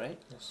idols,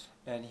 right? Yes.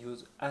 And he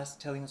was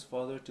telling his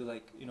father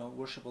to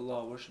worship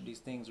Allah, worship these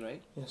things,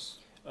 right? Yes.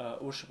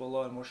 Worship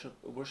Allah and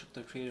worship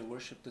the Creator,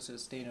 worship the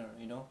Sustainer.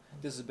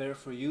 This is better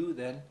for you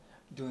than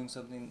doing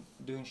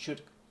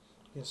shirk.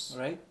 Yes.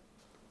 Right?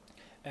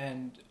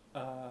 And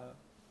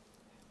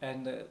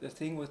the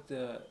thing with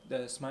the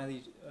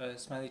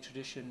Ismaili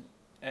tradition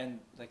and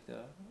like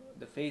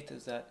the faith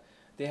is that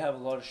they have a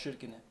lot of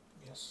shirk in it.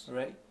 Yes.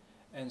 Right?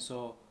 And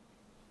so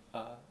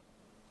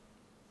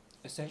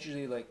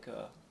essentially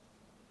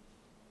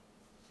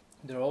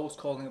they're always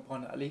calling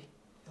upon Ali.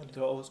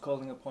 They're always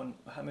calling upon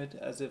Muhammad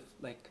as if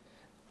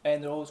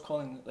and they're always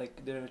calling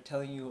they're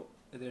telling you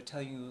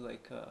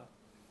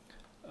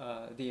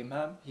the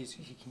Imam, he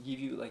can give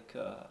you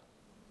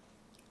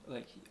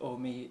oh,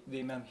 may the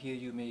Imam heal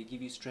you, may he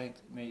give you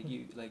strength, may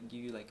he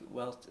give you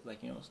wealth,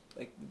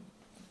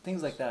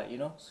 things like that,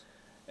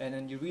 and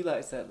then you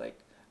realize that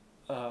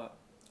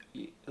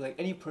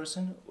any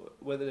person,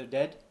 whether they're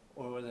dead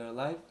or whether they're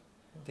alive,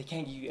 they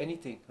can't give you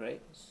anything,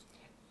 right?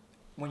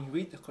 When you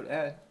read the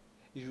Quran,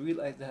 you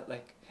realize that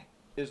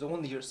there's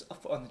only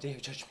yourself on the Day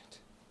of Judgment,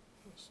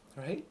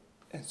 right?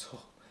 And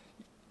so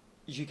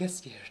you get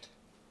scared,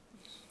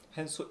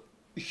 and so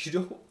you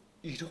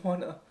don't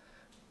wanna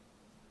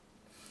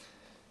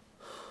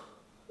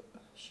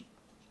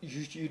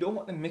you don't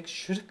want to mix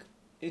shirk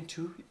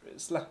into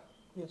Islam.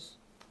 Yes.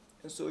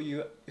 And so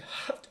you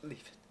have to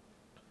leave it.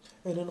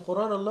 And in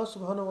Quran, Allah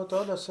subhanahu wa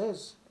ta'ala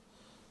says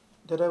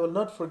that I will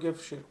not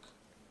forgive shirk.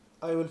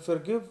 I will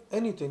forgive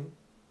anything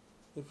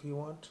if you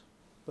want,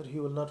 but He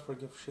will not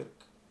forgive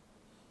shirk.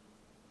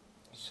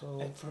 So.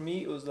 And for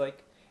me, it was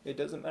it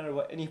doesn't matter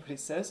what anybody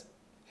says,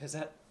 is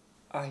that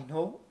I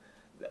know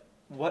that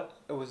what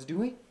I was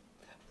doing,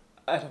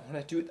 I don't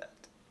want to do that.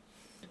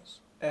 Yes.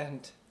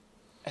 And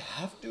I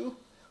have to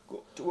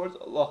go towards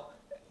Allah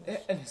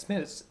and His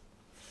medicine.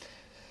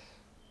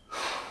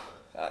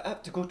 I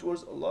have to go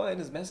towards Allah and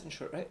His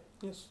messenger, right?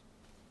 Yes.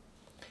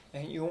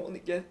 And you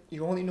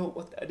only know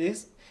what that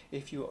is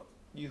if you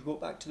go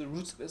back to the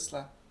roots of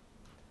Islam,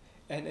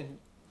 and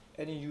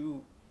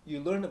you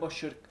learn about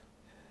shirk.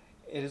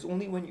 It is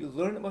only when you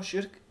learn about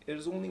shirk, it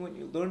is only when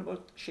you learn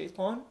about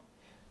shaitan,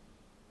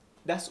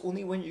 that's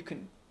only when you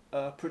can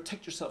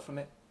protect yourself from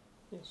it.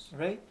 Yes.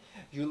 Right?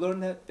 You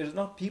learn that there's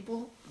not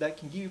people that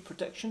can give you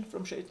protection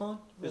from shaitan.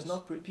 There's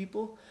not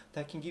people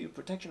that can give you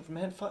protection from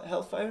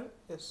hellfire.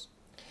 Yes.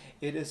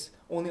 It is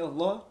only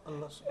Allah,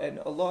 and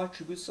Allah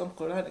attributes some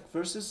Quranic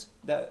verses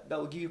that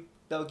will give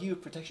you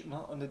protection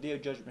on the Day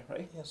of Judgment,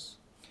 right? Yes.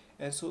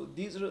 And so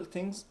these are the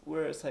things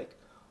where it's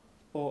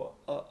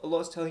Allah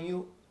is telling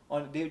you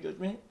on the Day of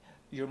Judgment,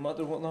 your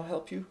mother will not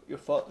help you, your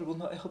father will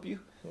not help you,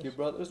 yes. Your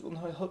brothers will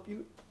not help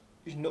you,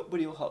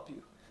 nobody will help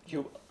you,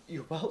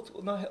 your wealth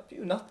will not help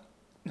you,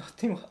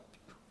 nothing will help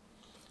you,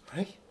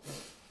 right?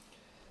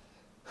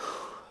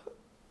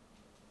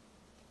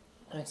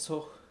 And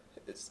so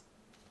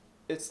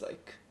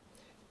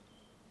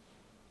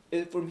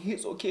for me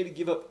it's okay to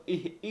give up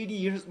 80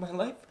 years of my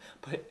life,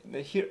 but in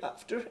the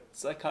hereafter,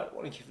 it's I don't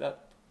want to give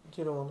that.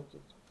 You don't want to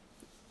give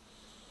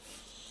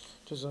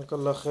that.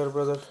 Jazakallah khair,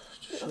 brother,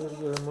 to share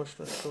your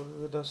emotional story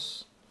with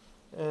us.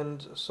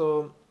 And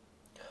so,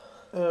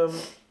 um,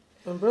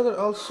 and brother,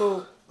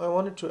 also, I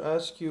wanted to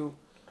ask you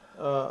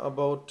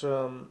about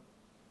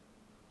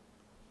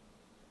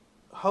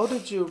how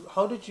did your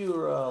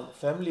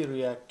family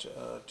react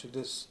to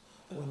this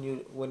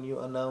when you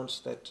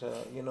announced that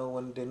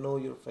when they know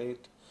your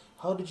faith?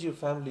 How did your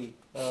family,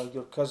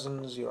 your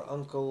cousins, your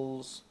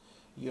uncles,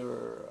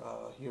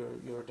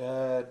 your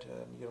dad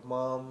and your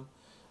mom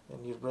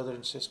and your brother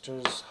and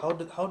sisters, how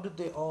did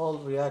they all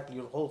react?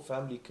 Your whole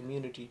family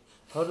community,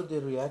 how did they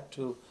react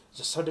to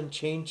the sudden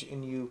change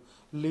in you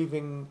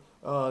leaving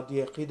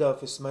the aqidah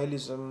of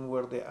Ismailism,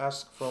 where they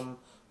ask from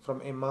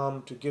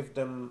imam to give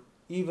them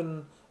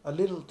even a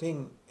little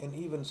thing, and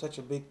even such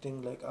a big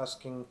thing like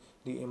asking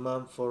the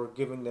imam for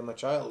giving them a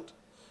child,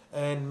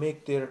 and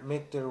make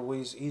their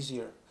ways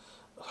easier?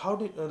 How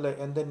did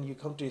and then you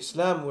come to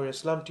Islam, where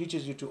Islam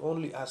teaches you to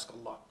only ask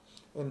Allah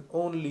and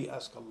only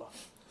ask Allah.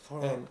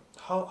 And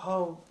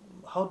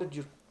how did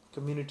your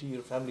community,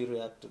 your family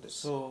react to this?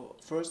 So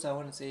first, I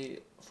want to say,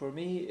 for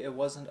me, it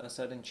wasn't a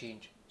sudden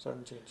change.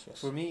 Sudden change, yes.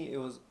 For me, it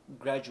was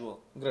gradual.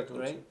 Gradual,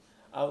 right? change.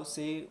 I would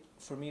say,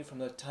 for me, from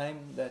the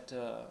time that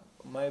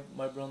my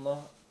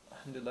brother-in-law,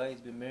 alhamdulillah, he's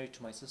been married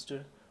to my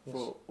sister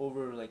for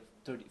over like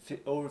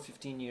over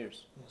 15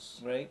 years.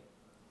 Yes. Right?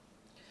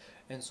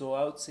 And so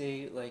I would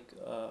say, like,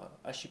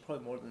 actually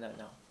probably more than that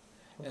now.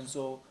 Okay. And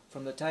so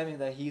from the timing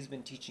that he's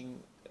been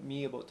teaching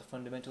me about the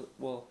fundamental,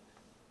 well,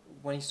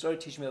 when he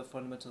started teaching me the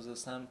fundamentals of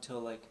Islam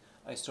till I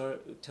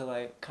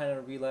kind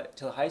of realized,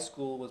 till high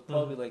school was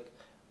probably like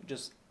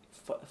just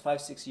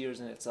 5-6 years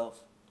in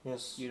itself.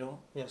 Yes. You know.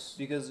 Yes.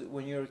 Because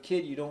when you're a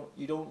kid, you don't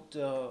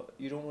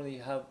really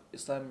have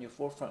Islam in your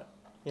forefront.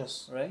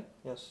 Yes. Right.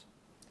 Yes.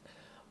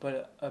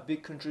 But a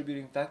big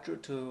contributing factor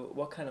to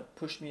what kind of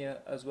pushed me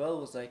as well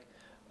was like,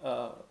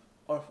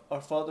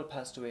 our father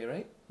passed away,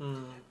 right?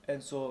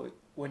 And so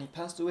when he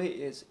passed away,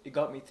 it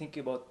got me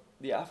thinking about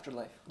the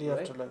afterlife. The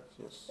afterlife,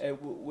 yes. And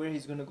where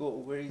he's gonna go,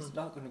 where he's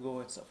not gonna go,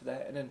 and stuff like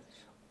that. And then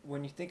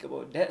when you think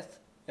about death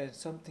and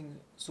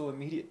something so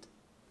immediate,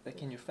 like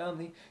in your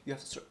family, you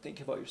have to start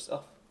thinking about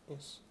yourself.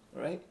 Yes.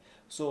 Right.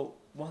 So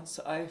once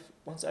I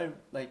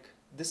like,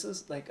 this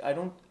is like, I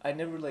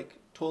never like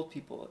told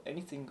people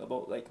anything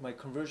about like my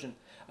conversion.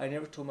 I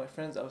never told my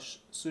friends I was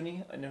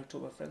Sunni. I never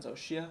told my friends I was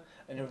Shia.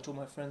 I never told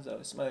my friends I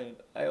was Ismaili.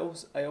 I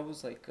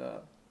always like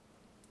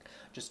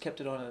just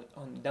kept it on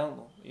down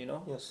low, you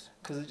know. Yes.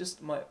 Because it just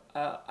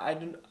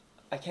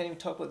I can't even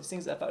talk about these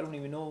things if I don't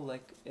even know,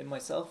 like, in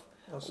myself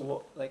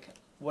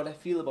what I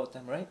feel about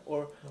them, right?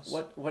 Or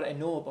what I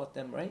know about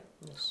them, right?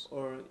 Yes.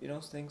 Or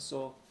things.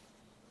 So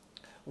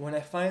when I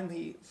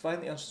finally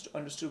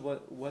understood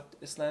what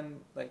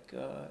Islam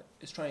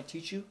is trying to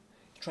teach you,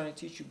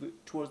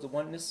 towards the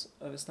oneness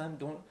of Islam.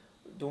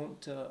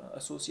 Don't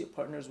associate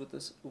partners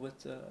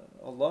with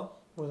Allah,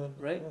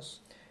 right? Yes.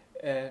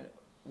 And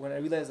when I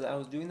realized that I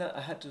was doing that,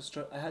 I had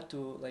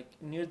to like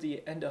near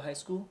the end of high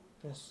school,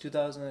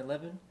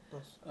 2011.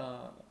 Yes.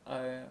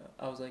 I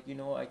was like,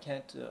 I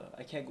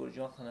can't go to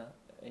Jamkhana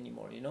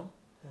anymore,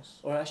 Yes.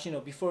 Or actually,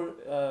 no, before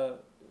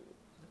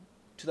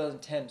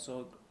 2010.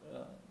 So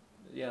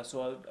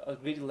so I was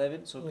grade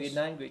 11. So grade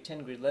 9, grade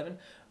 10, grade 11.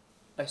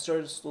 I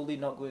started slowly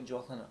not going to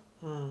Jamkhana.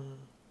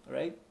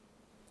 Right?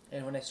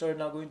 And when I started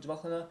not going to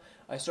Jamkhana,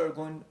 I started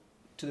going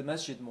to the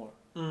masjid more.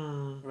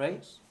 Right?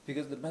 Yes.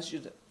 Because the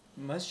masjid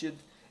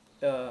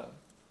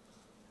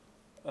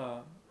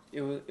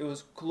it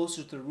was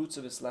closer to the roots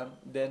of Islam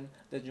than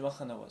the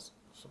Jamkhana was.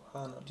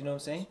 Subhanallah. Do you know what I'm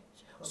saying?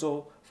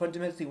 So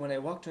fundamentally, when I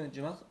walked into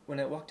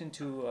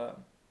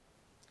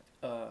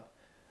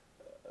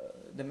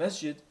the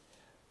masjid,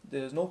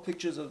 there's no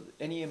pictures of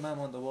any imam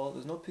on the wall.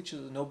 There's no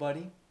pictures of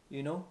nobody.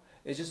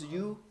 It's just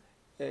you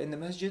in the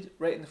masjid,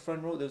 right in the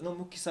front row. There's no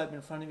mukhi sahib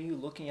in front of you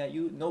looking at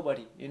you.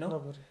 Nobody.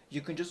 Nobody.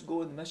 You can just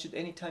go in the masjid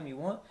anytime you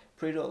want,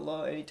 pray to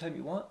Allah anytime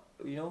you want.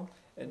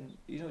 And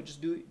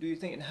just do your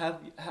thing and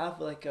have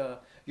like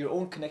your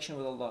own connection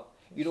with Allah.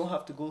 You don't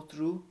have to go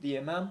through the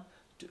imam,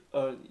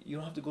 you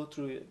don't have to go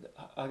through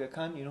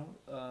A.khan,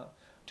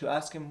 to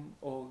ask him,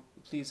 oh,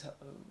 please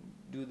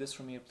do this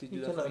for me, or please do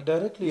that for me. You can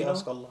directly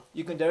ask Allah.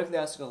 You can directly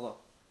ask Allah.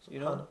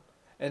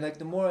 And like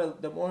the more I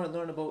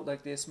learn about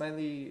like the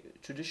Ismaili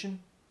tradition,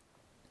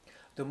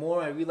 the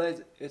more I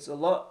realize it's a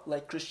lot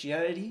like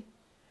Christianity.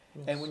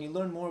 Yes. And when you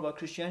learn more about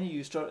Christianity,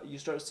 you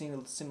start seeing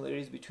the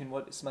similarities between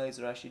what Ismailis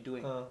are actually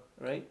doing,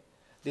 right?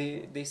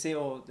 They say,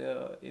 oh,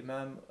 the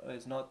imam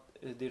is not.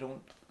 They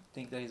don't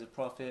think that he's a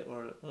prophet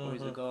or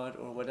he's a god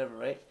or whatever,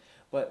 right?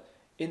 But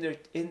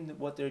in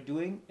what they're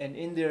doing and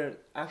in their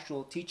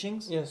actual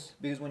teachings, yes.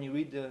 Because when you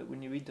read the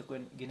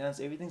Ginans,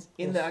 everything's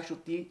in the actual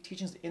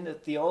teachings, in the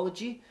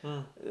theology,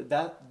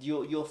 that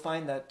you'll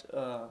find that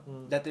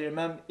that the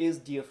imam is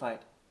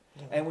deified.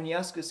 Yeah. And when you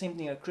ask the same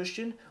thing a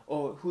Christian,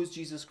 or who's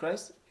Jesus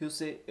Christ, he'll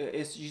say,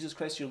 is Jesus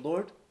Christ your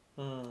Lord?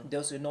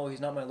 They'll say, no, he's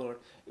not my Lord.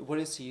 What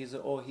is he?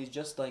 He's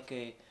just like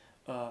a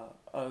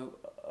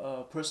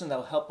person that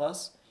will help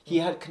us. He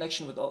had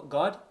connection with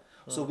God,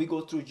 so we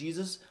go through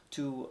Jesus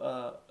to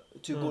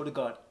go to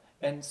God.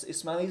 And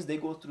Ismailis, they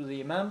go through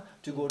the Imam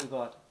to go to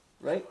God,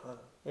 right?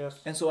 Yes.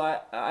 And so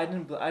I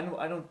don't,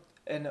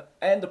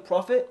 and the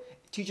Prophet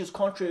teaches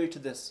contrary to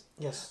this.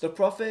 Yes. The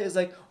Prophet is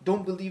like,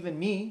 don't believe in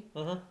me.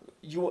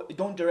 You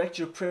don't direct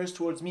your prayers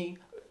towards me.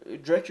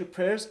 Direct your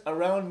prayers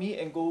around me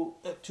and go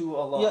to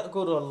Allah. Yeah,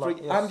 go to Allah.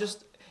 Yes. I'm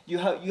just, you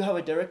have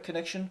a direct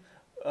connection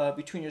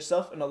between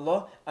yourself and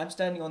Allah. I'm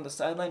standing on the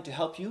sideline to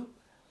help you,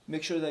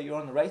 make sure that you're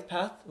on the right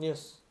path.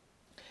 Yes.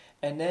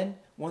 And then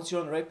once you're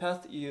on the right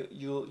path,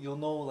 you'll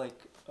know, like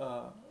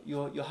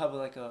you'll have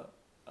like a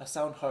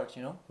sound heart,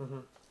 you know.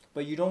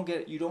 But you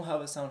don't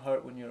have a sound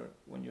heart when you're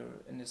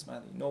in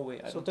Ismaili. No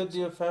way. So did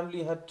your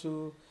family had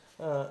to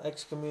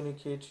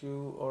excommunicate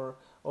you,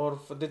 or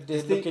did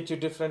they look at you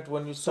different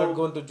when you start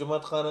going to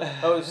Jumat Khana?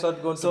 How you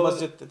start going to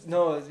Masjid?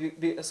 No,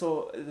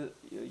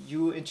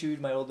 you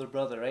interviewed my older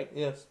brother, right?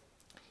 Yes.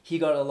 He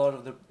got a lot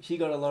of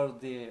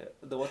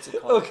the what's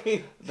it called?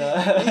 Okay. He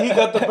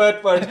got the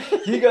bad part.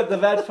 He got the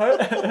bad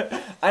part.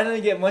 I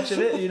didn't get much of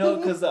it, you know,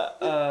 because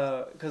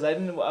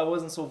I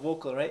wasn't so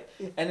vocal, right?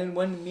 And then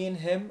when me and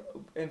him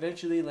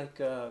eventually, like,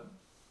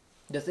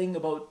 the thing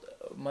about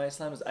my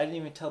Islam is I didn't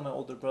even tell my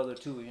older brother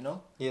too, you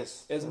know.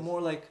 Yes. It's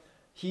more like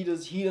he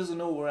doesn't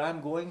know where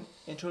I'm going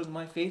in terms of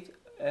my faith,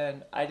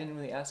 and I didn't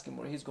really ask him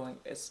where he's going.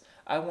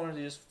 I wanted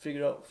to just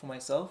figure out for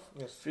myself,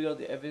 figure out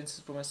the evidences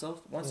for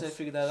myself. Once I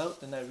figured that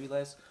out, then I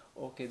realized,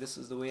 okay, this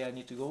is the way I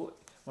need to go.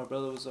 My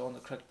brother was on the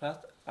correct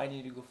path. I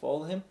need to go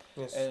follow him.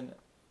 Yes. And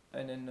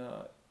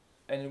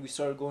then we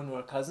started going to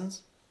our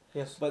cousins.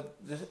 Yes. But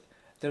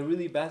the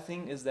really bad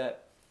thing is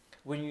that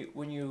when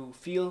you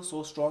feel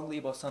so strongly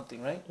about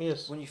something, right?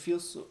 Yes. When you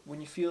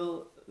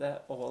feel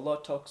that Allah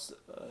talks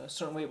a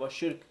certain way about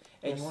shirk,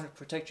 and you want to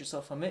protect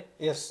yourself from it,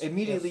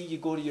 immediately you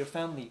go to your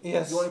family.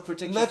 Yes. You want to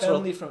protect your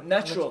family from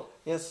natural.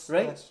 Yes.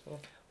 Right? Yes. Yeah.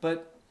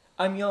 But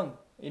I'm young,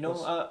 you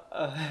know.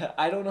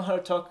 I don't know how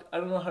to talk. I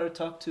don't know how to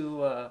talk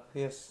to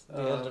the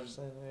elders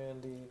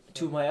and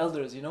to my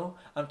elders. You know,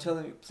 I'm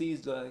telling you,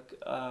 please, like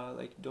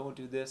don't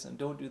do this and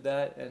don't do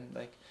that, and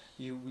like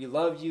we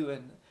love you,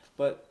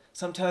 but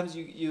sometimes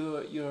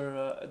you're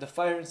the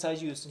fire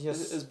inside you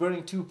is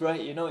burning too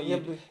bright. You know,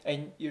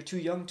 and you're too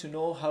young to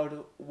know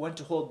when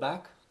to hold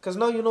back. Because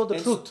now you know the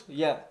truth.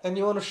 Yeah. And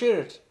you want to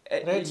share it.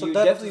 Right? So you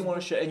definitely want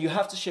to share, and you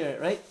have to share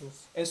it, right?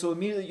 Yes. And so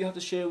immediately you have to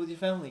share it with your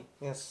family.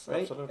 Yes,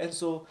 right? Absolutely. And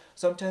so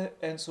sometimes,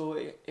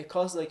 it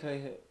caused like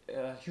a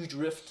huge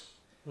rift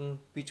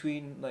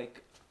between,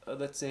 like,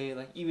 let's say,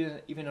 like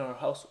even our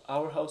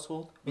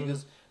household,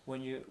 because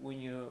when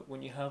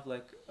you have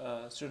like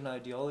a certain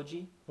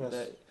ideology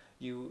that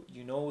you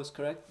know is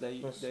correct, that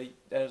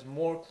is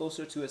more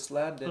closer to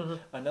Islam than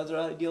another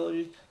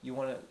ideology, you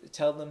want to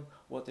tell them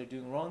what they're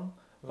doing wrong.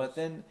 But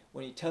then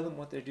when you tell them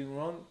what they're doing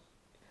wrong,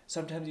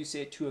 sometimes you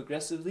say it too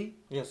aggressively.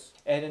 Yes.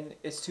 And then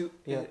it's too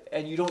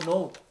and you don't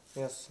know.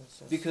 Yes.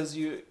 Because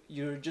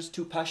you're just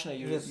too passionate.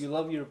 You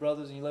love your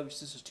brothers and you love your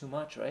sisters too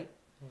much, right?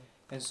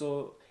 And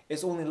so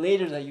it's only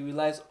later that you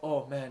realize,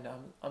 oh man,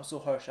 I'm so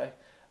harsh.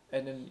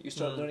 And then you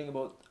start learning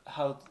about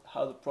how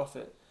the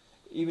Prophet,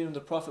 even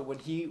the Prophet when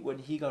he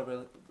got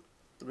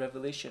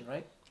revelation,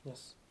 right?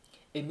 Yes.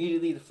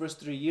 Immediately the first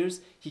 3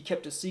 years he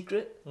kept a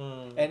secret,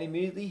 and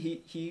immediately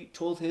he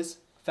told his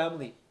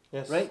family.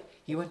 Yes. Right?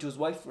 He went to his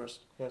wife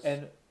first. Yes.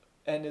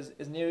 And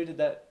is narrated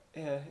that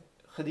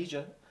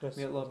Khadija,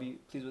 may Allah be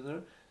pleased with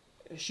her,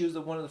 she was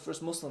one of the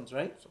first Muslims,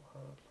 right?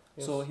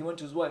 Yes. So he went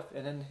to his wife,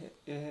 and then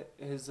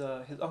his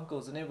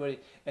uncles and everybody,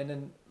 and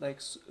then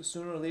like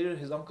sooner or later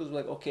his uncles were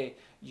like, okay,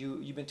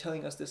 you've been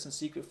telling us this in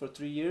secret for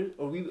 3 years,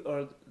 or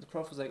the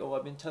Prophet was like, oh,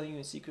 I've been telling you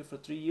in secret for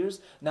 3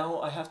 years.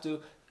 Now I have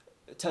to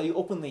tell you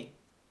openly.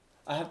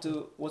 I have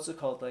to, what's it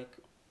called, like,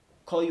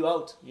 call you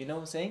out. You know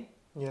what I'm saying?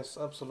 Yes,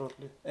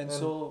 absolutely. And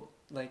so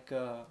like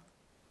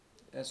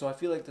and so I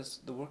feel like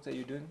the work that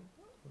you're doing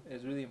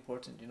is really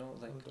important, you know,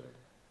 like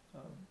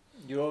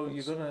you're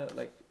gonna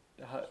like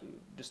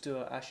just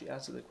to actually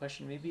answer the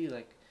question, maybe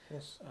like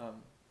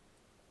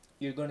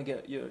you're gonna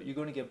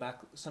get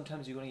back.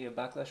 Sometimes you're gonna get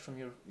backlash from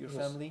your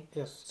family.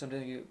 Yes.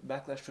 Sometimes you get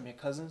backlash from your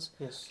cousins.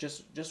 Yes.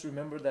 Just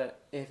remember that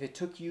if it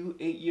took you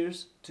 8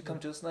 years to come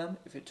to Islam,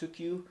 if it took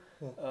you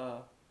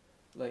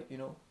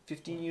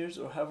 15 years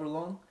or however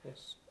long,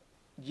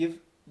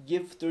 give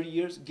 30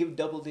 years, give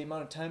double the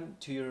amount of time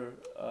to your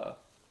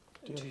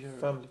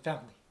family.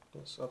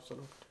 Yes,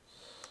 absolutely.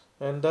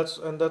 And that's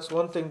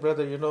one thing,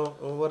 brother. You know,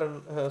 what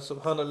an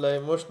subhanallah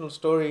emotional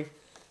story,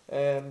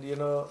 and you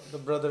know the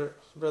brother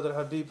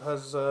Habib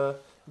has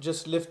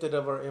just lifted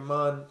our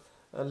iman,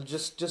 and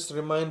just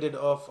reminded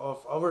of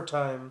our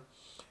time,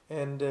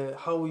 and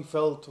how we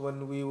felt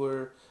when we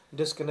were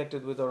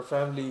disconnected with our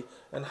family,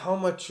 and how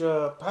much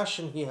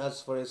passion he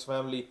has for his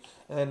family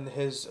and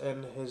his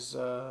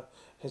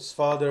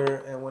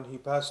father, and when he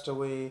passed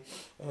away,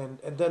 and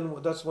then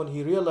that's when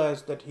he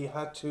realized that he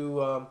had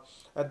to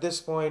at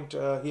this point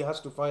he has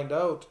to find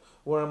out,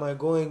 where am I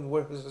going,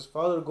 where is his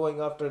father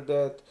going after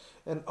death,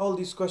 and all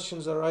these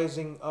questions are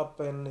rising up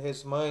in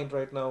his mind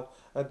right now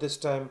at this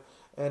time.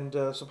 and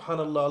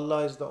subhanallah,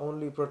 Allah is the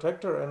only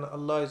protector and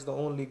Allah is the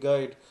only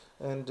guide,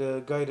 and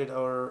guided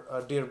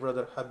our dear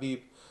brother Habib.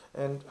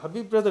 And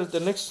Habib brother,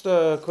 the next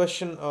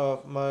question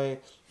of mine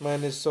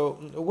is, so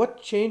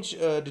what change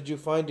did you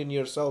find in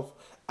yourself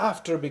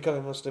after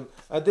becoming Muslim?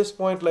 At this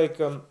point,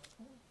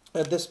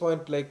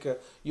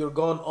 you're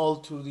gone all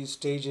through these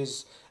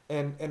stages,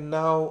 and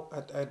now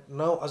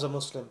now as a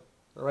Muslim,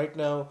 right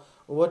now,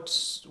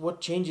 what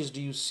changes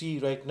do you see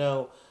right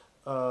now,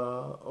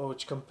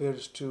 which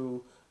compares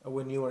to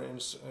when you were in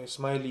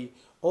Ismaili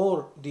or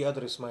the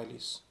other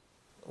Ismailis?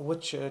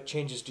 Which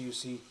changes do you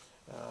see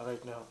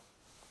right now?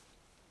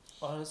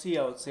 Honestly,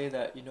 I would say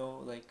that,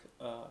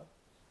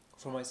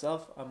 for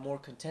myself, I'm more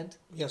content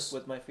Yes.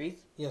 with my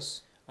faith.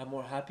 Yes. I'm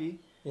more happy.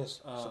 Yes.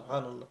 Uh,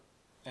 Subhanallah.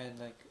 and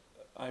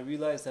I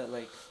realize that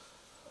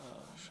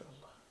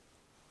Mashallah.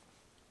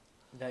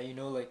 that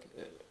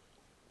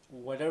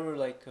whatever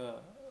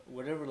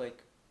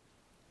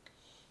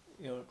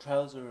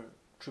trials or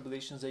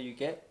tribulations that you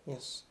get,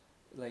 Yes.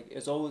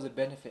 it's always a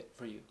benefit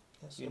for you.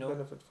 Yes. You A know?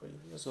 benefit for you.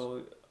 Yes. So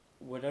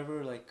whatever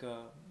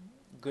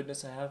goodness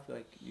I have,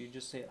 you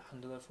just say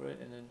alhamdulillah for it,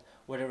 and then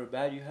whatever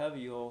bad you have,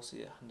 you all say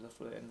alhamdulillah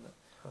for it. And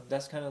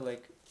that's kind of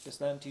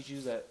Islam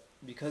teaches that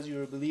because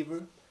you're a believer,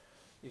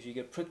 if you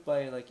get pricked by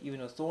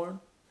even a thorn,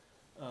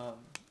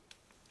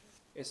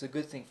 it's a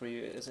good thing for you.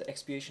 It's an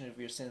expiation of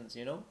your sins,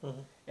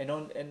 Mm-hmm.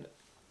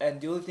 And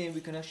the only thing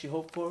we can actually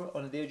hope for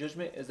on the day of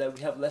judgment is that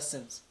we have less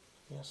sins,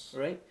 Yes.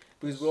 right?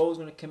 Because we're always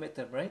going to commit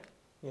them, right?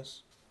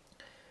 Yes.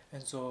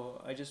 And so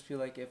I just feel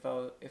like if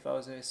I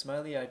was an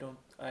Ismaili,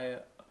 I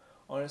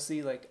honestly,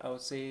 I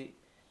would say,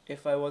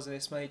 if I was an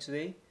Ismaili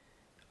today,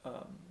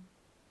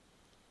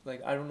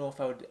 I don't know if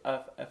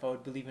I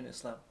would believe in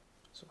Islam.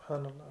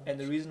 Subhanallah. And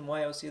the reason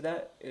why I would say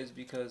that is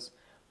because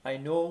I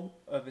know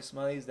of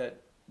Ismailis that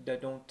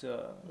don't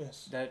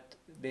Yes. that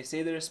they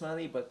say they're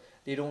Ismaili, but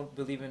they don't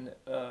believe in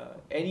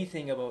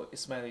anything about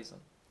Ismailism.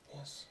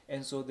 Yes.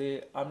 And so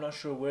I'm not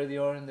sure where they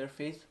are in their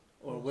faith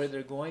or Yes. where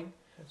they're going.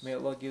 Yes. May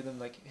Allah give them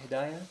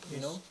hidayah,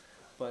 Yes.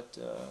 But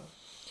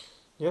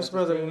Yes, but the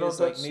brother. thing is,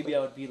 That's maybe I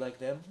would be like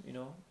them,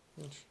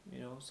 Yes.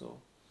 So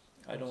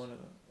I don't want to.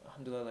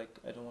 Alhamdulillah,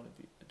 I don't want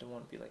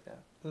to be like that.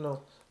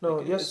 No.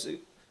 Yes.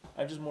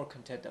 I'm just more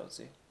content, I would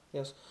say.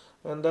 Yes,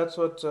 and that's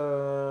what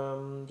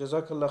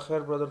Jazakallah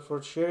khair, brother,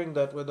 for sharing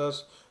that with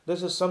us.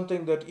 This is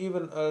something that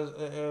even as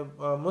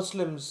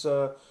Muslims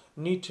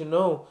need to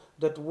know,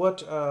 that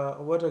what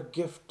a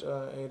gift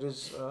it is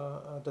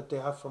that they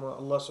have from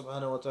Allah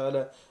Subhanahu wa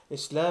Taala.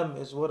 Islam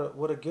is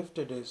what a gift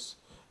it is,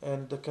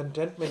 and the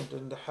contentment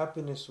and the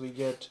happiness we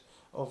get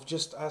of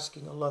just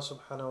asking Allah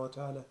Subhanahu wa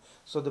Taala.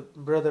 So the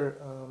brother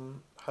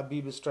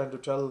Habib is trying to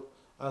tell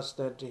us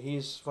that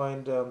he's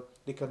find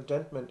the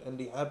contentment and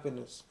the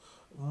happiness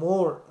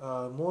more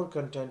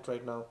content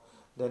right now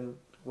than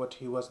what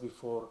he was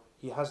before.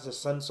 He has the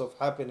sense of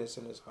happiness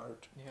in his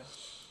heart. Yeah.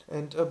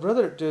 And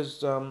brother,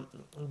 there's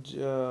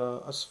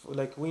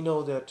like we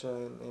know that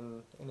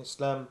in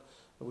Islam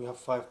we have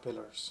 5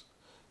 pillars.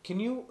 Can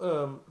you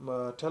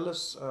tell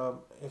us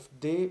if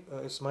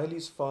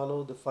Ismailis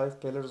follow the 5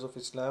 pillars of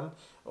Islam,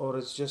 or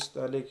it's just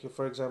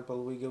for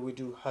example, we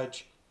do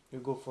Hajj, we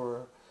go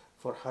for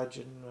Hajj,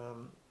 and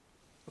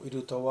we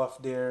do tawaf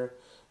there,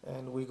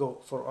 and we go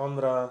for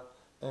Umrah,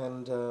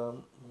 and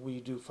we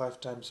do 5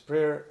 times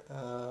prayer.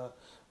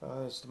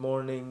 It's the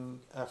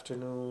morning,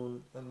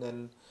 afternoon, and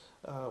then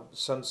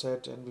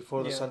sunset, and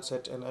before the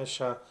sunset, and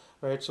Isha,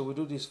 right? So we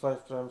do these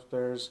 5 times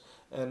prayers,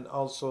 and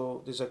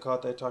also the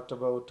zakat I talked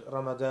about,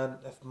 Ramadan,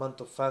 a month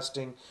of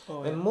fasting,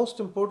 and most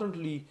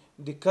importantly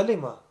the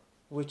kalima,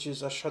 which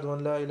is ashhadu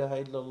an la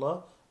ilaha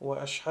illallah wa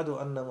ashhadu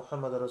anna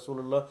Muhammad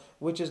Rasulullah,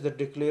 which is the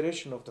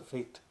declaration of the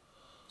faith.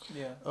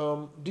 Yeah.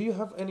 Do you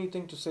have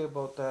anything to say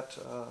about that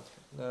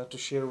to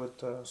share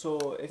with?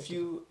 So if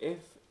you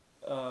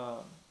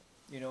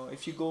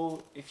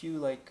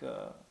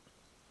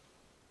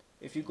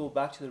go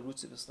back to the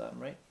roots of Islam,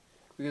 right?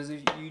 Because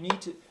if you need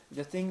to,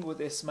 the thing with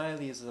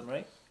Ismailism,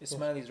 right?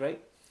 Ismailis, right?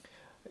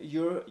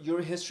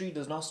 Your history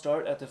does not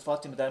start at the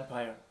Fatimid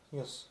Empire.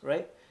 Yes.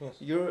 Right. Yes.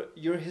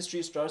 Your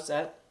history starts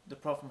at the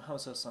Prophet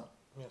Muhammad Sallallahu.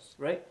 Yes.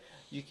 Right.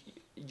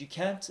 You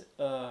can't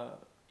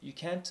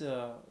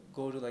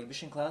go to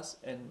mission class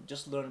and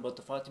just learn about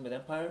the Fatimid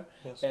Empire.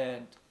 Yes.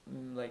 And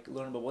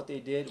learn about what they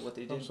did, what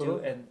they didn't do,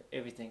 and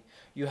everything.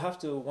 You have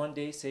to one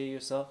day say to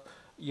yourself,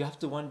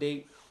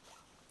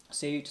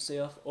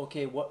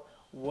 okay,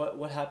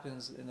 what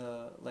happens in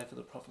the life of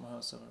the Prophet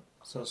Muhammad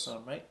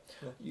Sallallahu, right?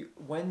 Yeah.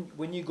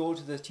 When you go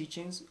to the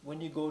teachings,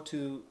 when you go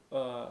to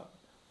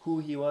who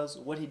he was,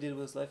 what he did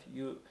with his life,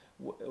 you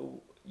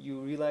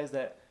realize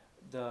that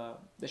the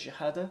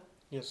shahada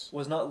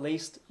was not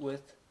laced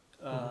with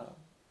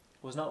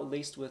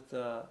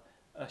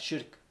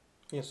shirk.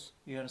 Yes.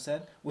 You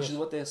understand? Which is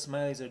what the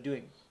Ismailis are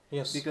doing.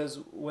 Yes. Because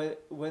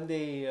when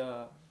they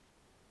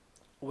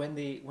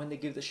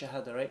give the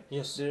shahada, right?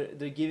 Yes.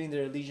 They're giving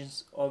their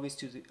allegiance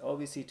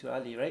obviously to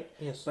Ali, right?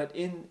 Yes. But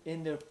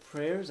in their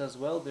prayers as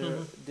well,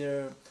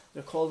 they're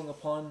calling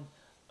upon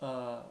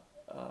the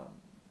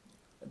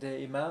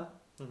Imam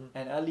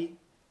and Ali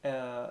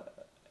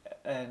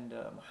and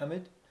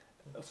Muhammad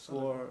um,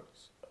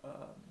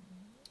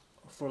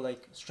 for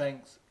like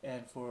strength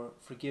and for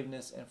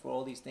forgiveness and for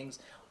all these things,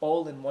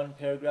 all in one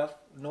paragraph.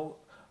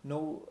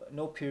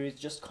 No periods,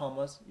 just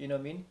commas. You know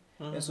what I mean?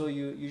 And so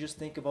you just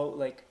think about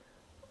like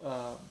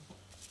um,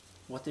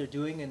 what they're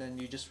doing, and then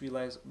you just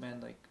realize,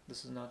 man, like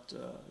this is not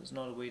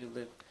a way to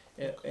live.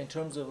 In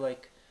terms of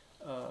like,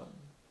 um,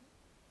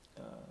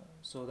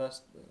 so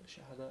that's the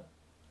shahada.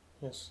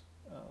 Yes.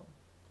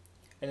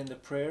 And in the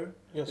prayer,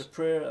 Yes. the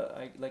prayer,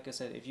 like I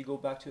said, if you go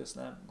back to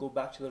Islam, go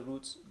back to the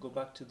roots, go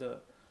back to the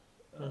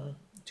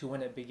to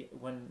when it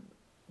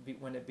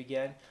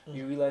began,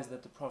 you realize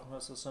that the Prophet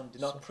Muhammad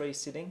did not pray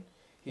sitting.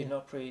 He did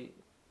not pray.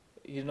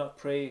 He did not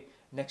pray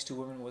next to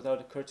women without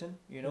a curtain.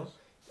 You know,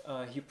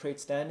 he prayed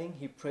standing.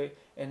 He prayed,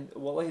 and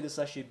wallahi, this is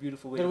actually a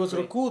beautiful way. There was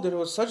ruku. There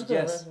was sajda.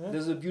 Yes,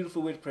 there's a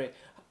beautiful way to pray.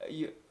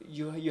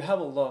 You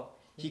have Allah.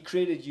 He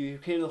created you. He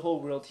created the whole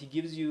world. He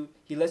gives you.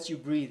 He lets you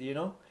breathe. You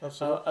know,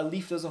 a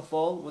leaf doesn't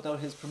fall without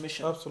His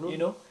permission. Absolutely. You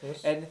know,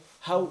 yes. And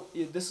how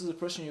this is a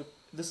person.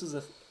 This is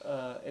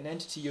an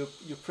entity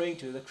you're praying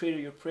to. The Creator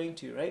you're praying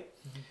to, right?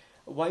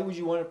 Why would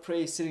you want to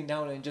pray sitting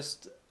down and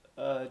just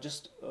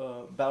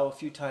bow a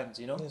few times?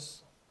 You know.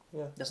 Yes.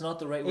 Yeah. That's not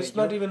the right way. It's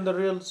not even the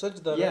real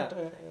sajda. Yeah.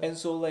 Right? And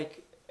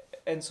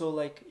so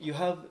like you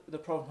have the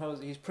Prophet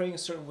Muhammad. He's praying a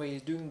certain way.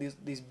 He's doing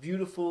these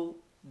beautiful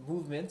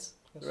movements,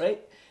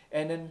 right?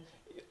 And then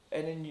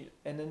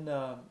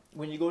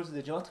when you go to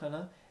the Jamaat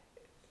Khana,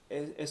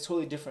 it's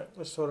totally different.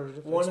 It's totally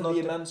different. One of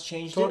the imams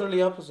changed it.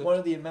 Totally opposite. One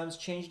of the imams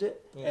changed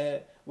it.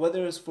 Yes.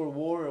 Whether it's for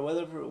war or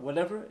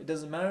whatever, it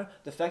doesn't matter.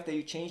 The fact that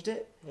you changed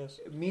it,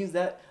 it means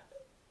that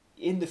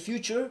in the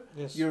future,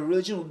 your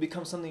religion will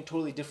become something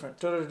totally different.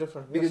 Totally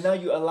different. Because now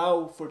you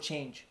allow for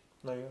change.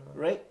 No, you're not.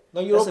 Right?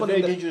 Now you're That's opening a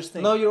very dangerous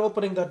thing. Now you're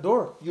opening that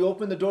door. You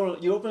opened the door.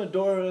 You opened the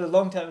door a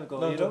long time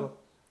ago. You know.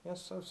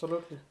 Yes,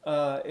 absolutely.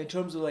 In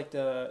terms of like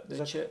the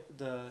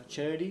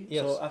charity.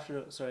 Yes.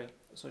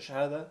 So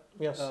shahada.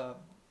 Yes.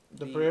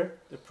 The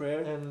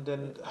prayer, and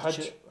then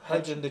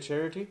Hajj and the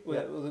charity.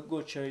 We'll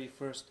go charity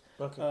first.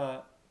 Okay.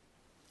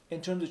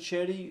 In terms of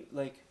charity,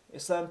 like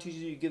Islam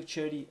teaches you give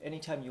charity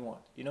anytime you want.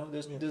 You know,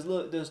 there's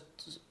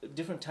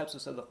different types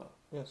of sadaqah.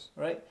 Yes.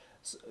 Right.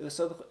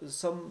 So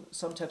some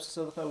types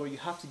of sadaqah where you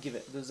have to give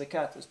it. The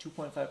zakat is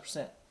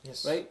 2.5%.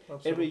 Yes. Right.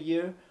 Absolutely. Every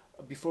year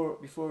before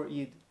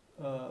Eid,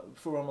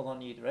 before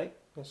Ramadan Eid, right?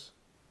 Yes.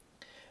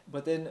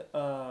 But then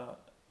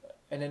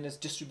and then it's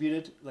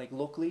distributed like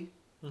locally.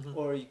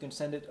 Or you can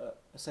send it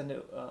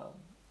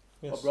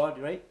abroad,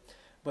 right?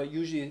 But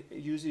usually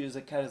the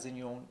zakat is in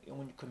your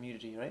own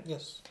community, right?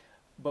 Yes.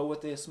 But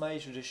with the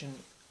Ismaili tradition,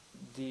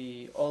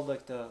 all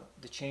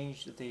the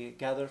change that they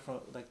gather from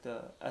like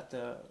at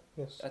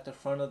the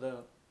front of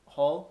the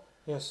hall,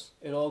 yes,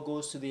 it all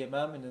goes to the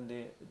imam, and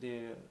then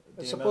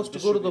it's supposed to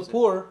go to the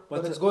poor,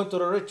 but it's going to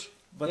the rich.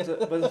 But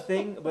the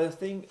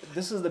thing,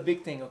 this is the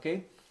big thing,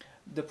 okay?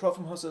 The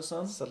Prophet Muhammad,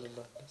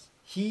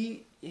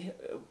 he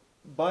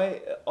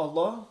by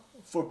Allah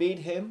forbade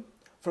him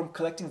from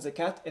collecting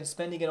zakat and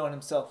spending it on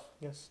himself.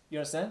 Yes. You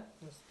understand?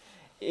 Yes.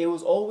 It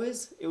was,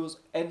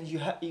 and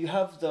you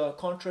have the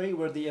contrary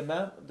where the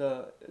imam,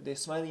 the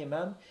Ismaili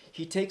imam,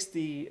 he takes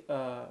the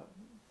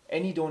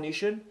any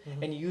donation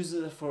and he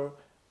uses it for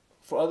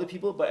other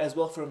people, but as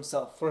well for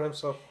himself. For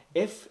himself.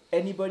 If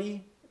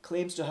anybody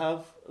claims to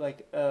have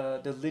like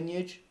the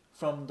lineage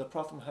from the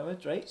Prophet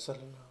Muhammad, right?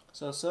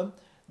 So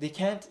they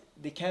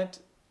can't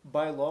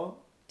by law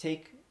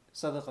take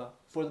sadaqah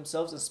for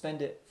themselves and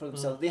spend it for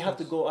themselves. They have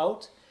to go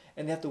out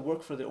and they have to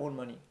work for their own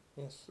money.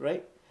 Yes.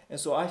 Right? And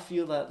so I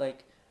feel that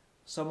like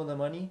some of the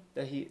money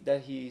that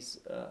he's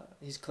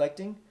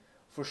collecting,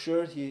 for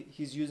sure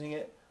he's using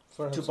it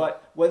to buy,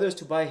 whether it's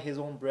to buy his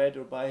own bread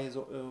or buy his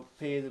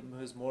pay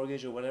his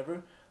mortgage or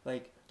whatever.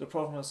 Like the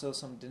Prophet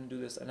Muhammad didn't do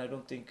this, and I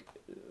don't think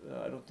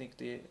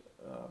they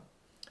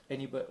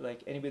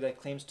anybody that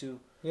claims to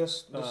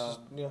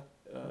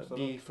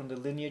be from the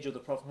lineage of the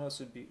Prophet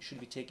Muhammad should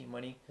be taking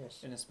money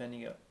and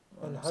spending it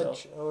on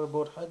himself. Hajj, or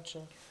about Hajj?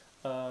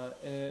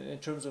 In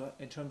terms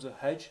of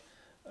Hajj,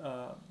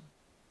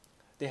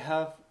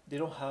 they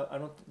don't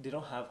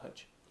have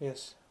Hajj.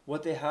 Yes.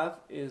 What they have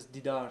is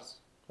didars.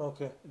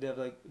 Okay. They have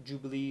like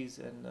jubilees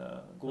and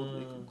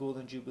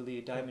golden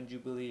jubilee, diamond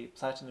jubilee,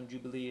 platinum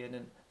jubilee, and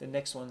then the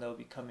next one that will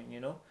be coming. You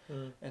know,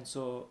 and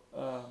so.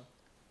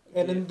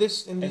 And in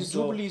these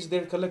jubilees,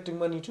 they're collecting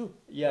money too.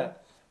 Yeah.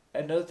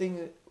 Another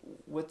thing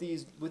with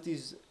these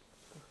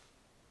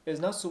is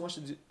not so much.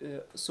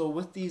 So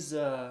with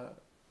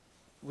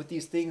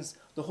these things,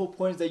 the whole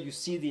point is that you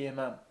see the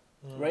imam,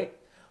 right?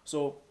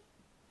 So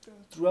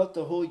throughout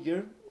the whole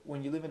year,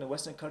 when you live in a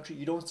Western country,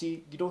 you don't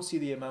see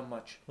the imam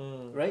much,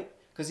 right?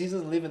 Because he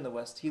doesn't live in the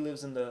West. He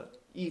lives in the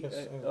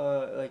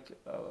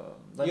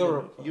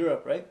London,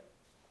 Europe, right?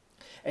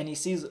 And he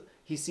sees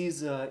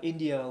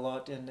India a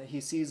lot, and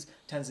he sees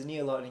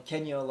Tanzania a lot, and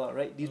Kenya a lot,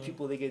 right? These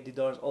people, they get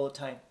didars all the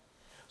time.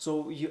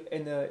 So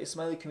in the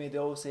Ismaili community, they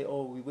always say,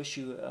 "Oh, we wish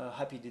you a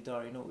happy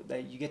didar." You know,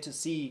 that you get to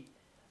see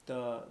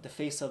the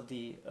face of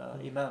the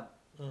imam,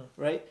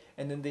 right?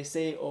 And then they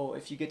say, oh,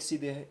 if you get to see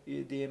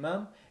the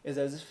Imam, is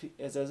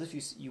as if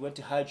you went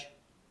to Hajj.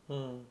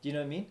 Do you know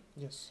what I mean?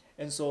 Yes.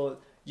 And so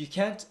you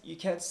can't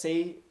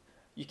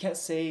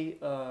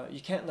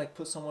like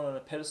put someone on a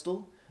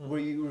pedestal where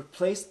you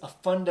replace a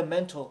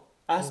fundamental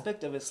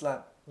aspect of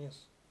Islam.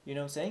 Yes. You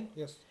know what I'm saying?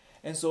 Yes.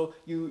 And so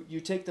you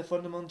take the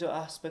fundamental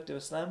aspect of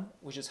Islam,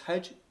 which is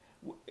Hajj.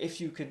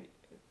 If you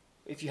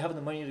have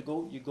the money to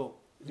go, you go.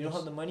 If you don't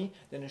have the money,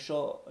 then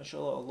inshallah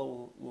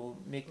Allah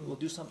will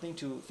do something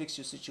to fix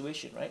your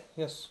situation, right?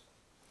 Yes.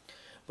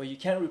 But you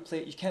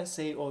can't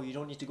say, oh, you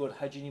don't need to go to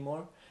Hajj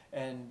anymore,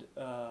 and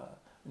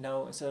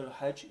now instead of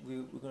Hajj,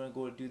 we're gonna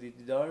go do the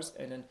didars,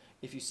 and then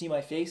if you see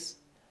my face,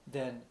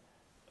 then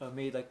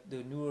may like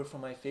the nur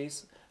from my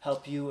face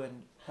help you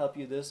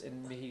this,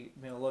 and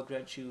may Allah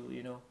grant you,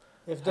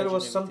 If there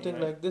was something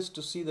right? like this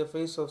to see the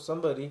face of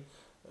somebody,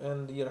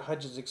 and your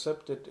Hajj is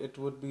accepted, it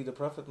would be the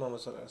Prophet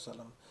Muhammad Sallallahu Alaihi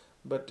Wasallam.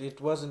 But it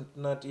wasn't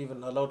not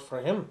even allowed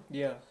for him.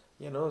 Yeah.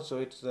 So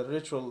it's the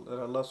ritual that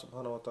Allah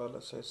subhanahu wa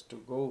ta'ala says to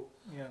go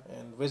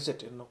and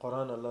visit. In the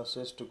Quran, Allah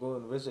says to go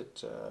and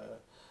visit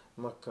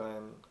Makkah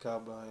and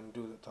Kaaba and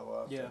do the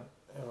tawaf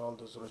and all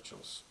those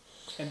rituals.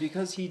 And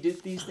because he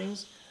did these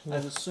things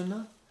as a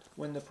sunnah,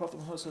 when the Prophet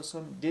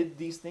Muhammad did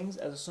these things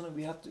as a sunnah,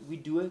 we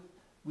do it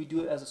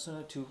as a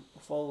sunnah to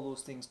follow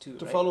those things too.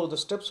 To follow the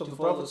steps of the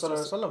Prophet Sallallahu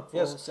Alaihi Wasallam.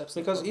 Yes,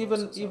 because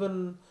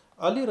even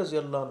Ali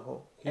radiallahu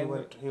anhu,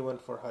 he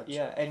went for Hajj.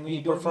 Yeah, and when he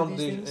you don't performed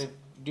do these the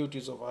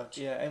duties of Hajj.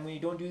 Yeah, and when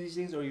you don't do these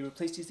things or you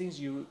replace these things,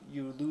 you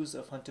lose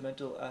a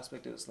fundamental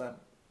aspect of Islam,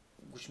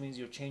 which means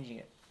you're changing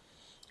it.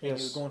 And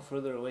you're going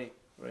further away,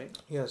 right?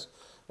 Yes.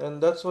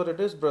 And that's what it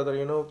is, brother.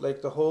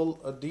 Like the whole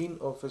deen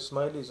of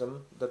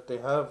Ismailism that they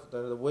have,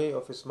 the way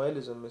of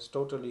Ismailism is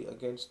totally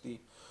against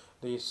the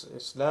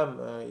Islam.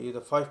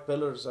 The 5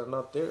 pillars are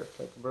not there,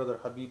 like brother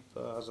Habib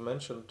has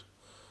mentioned.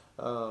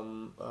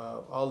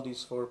 All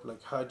these 4,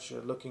 like Hajj,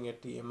 looking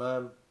at the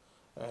Imam,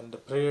 and the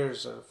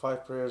prayers,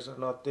 5 prayers are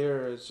not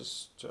there. It's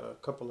just a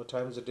couple of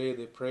times a day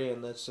they pray,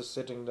 and that's just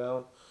sitting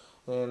down,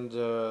 and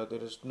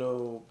there is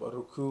no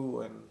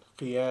ruku and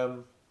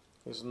qiyam,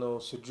 there's no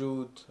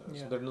sujood,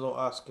 so there's no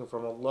asking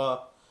from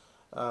Allah,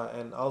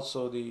 and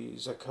also the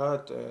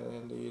zakat,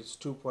 and it's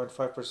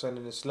 2.5%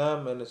 in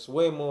Islam, and it's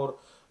way more.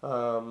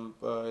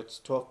 It's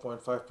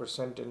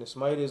 12.5% in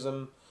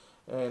Ismailism.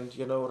 And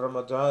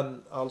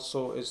Ramadan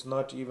also is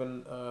not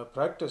even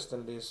practiced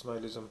in the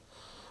Ismailism.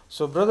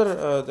 So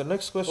brother, the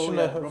next question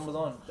I have,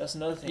 Ramadan, that's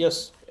another thing.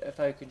 Yes. If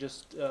I could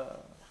just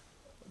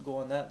go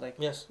on that, like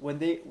yes, when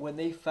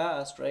they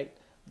fast, right?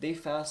 They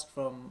fast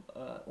from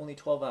only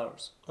 12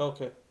 hours.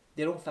 Okay.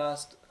 They don't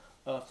fast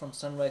from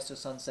sunrise to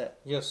sunset.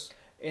 Yes.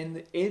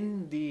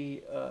 In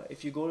the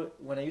if you go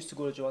when I used to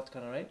go to Jawat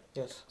Khana, right?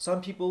 Yes.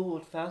 Some people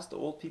would fast. The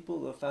old people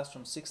will fast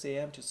from 6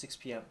 a.m. to 6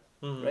 p.m.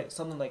 Right,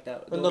 something like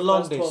that. In the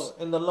long days.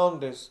 In the long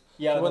days.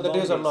 Yeah. When the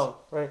days are long,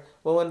 right?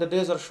 Well, when the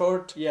days are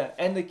short. Yeah,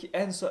 and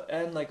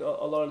like a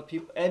lot of the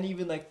people, and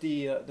even like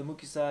the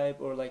Muki Sahib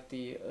or like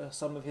the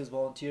some of his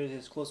volunteers,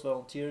 his close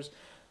volunteers,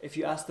 if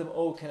you ask them,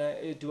 oh,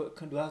 do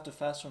I have to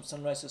fast from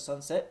sunrise to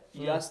sunset?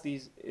 You ask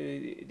these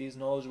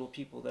knowledgeable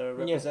people that are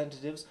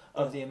representatives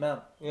of the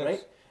Imam,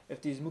 right?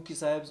 If these Muki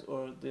Sahibs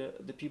or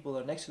the people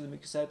that are next to the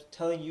Muki Sahibs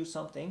telling you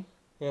something,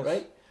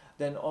 right?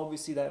 Then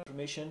obviously that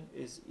information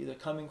is either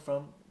coming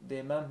from the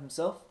Imam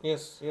himself.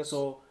 Yes, yes.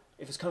 So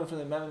if it's coming from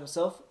the Imam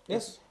himself,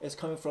 it's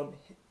coming from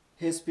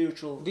his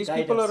spiritual These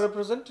guidance. people are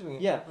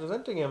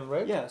representing him,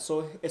 right? Yeah,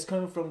 so it's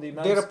coming from the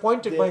Imam. They're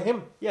appointed by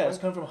him. Yeah, it's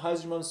coming from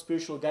Hazrat Imam's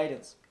spiritual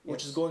guidance,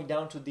 which is going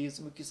down to these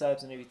Muki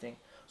Sahibs and everything.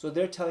 So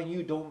they're telling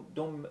you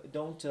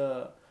don't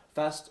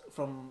fast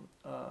from.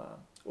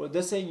 Or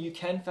they're saying you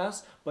can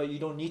fast, but you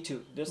don't need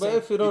to. They're saying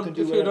if you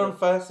don't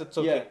fast, it's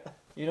okay.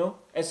 Yeah,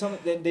 and some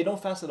then they don't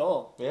fast at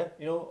all. Yeah.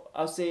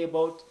 I'll say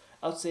about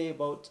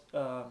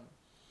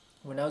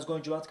when I was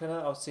going to Jawat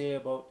Khana, I would say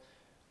about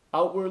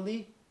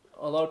outwardly,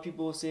 a lot of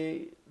people will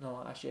say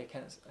no. Actually, I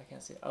can't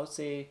say. I would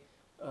say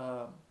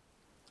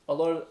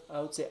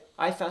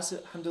I fasted.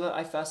 Alhamdulillah,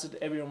 I fasted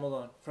every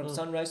Ramadan from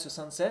sunrise to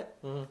sunset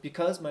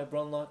because my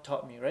brother-in-law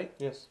taught me. Right.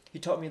 Yes. He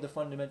taught me the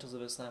fundamentals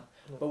of Islam.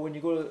 Yeah. But when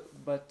you go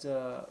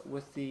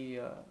with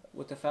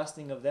the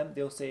fasting of them,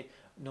 they'll say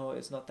no,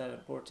 it's not that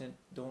important.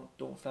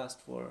 Don't fast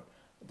for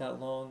that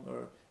long,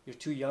 or you're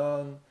too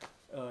young.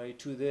 You're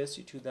too this,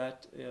 you're too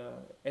that,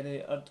 and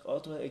then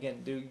ultimately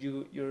again,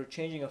 you're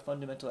changing a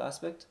fundamental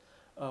aspect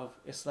of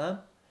Islam,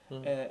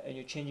 and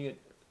you're changing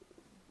it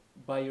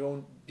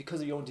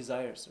because of your own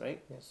desires,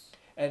 right? Yes.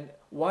 And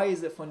why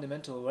is it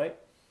fundamental, right?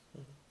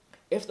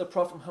 If the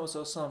Prophet Muhammad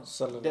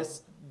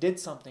did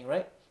something,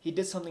 right? He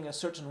did something a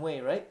certain way,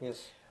 right?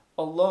 Yes.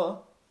 Allah,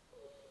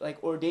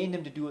 like ordained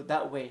him to do it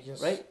that way,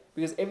 right?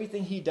 Because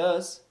everything he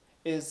does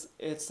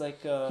it's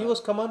like he was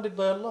commanded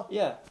by Allah.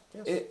 Yeah.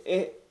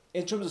 Yes.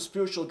 In terms of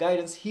spiritual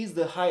guidance, he's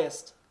the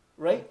highest,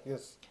 right?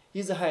 Yes.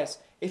 He's the highest.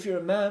 If your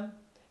Imam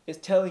is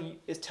telling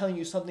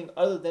you something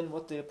other than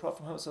what the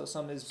Prophet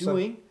Muhammad is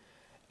doing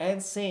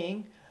and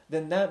saying,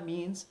 then that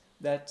means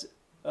that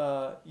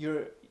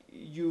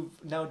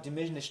you've now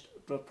diminished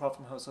the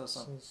Prophet Muhammad.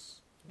 Yes.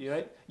 You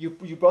right?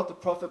 You brought the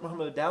Prophet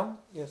Muhammad down,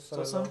 yes,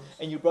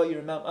 and you brought your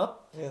Imam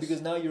up, yes.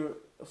 because now you're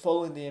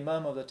following the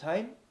Imam of the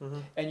time,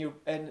 and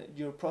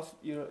your Prophet,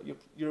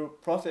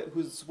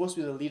 who's supposed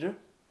to be the leader,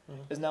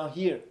 is now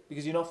here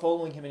because you're not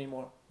following him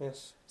anymore.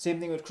 Yes.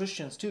 Same thing with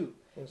Christians too.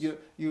 Yes.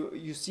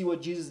 You see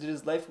what Jesus did in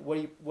his life,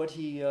 what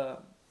he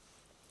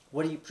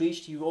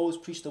preached. He always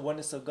preached the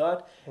oneness of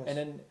God, yes.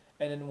 And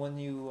then when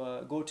you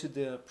go to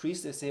the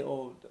priest, they say,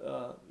 "Oh,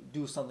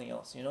 do something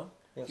else." You know,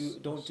 yes.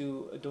 Don't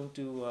do.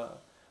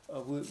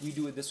 We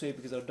do it this way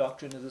because our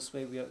doctrine is this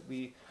way.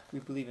 We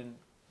believe in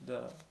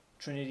the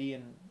Trinity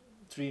and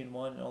 3 in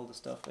 1 and all this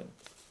stuff, and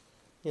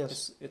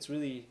yes, it's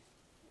really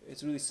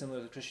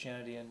similar to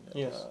Christianity and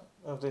yes,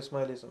 of the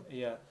Ismailism.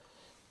 Yeah.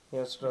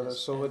 Yes, brother. Yes.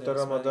 So with the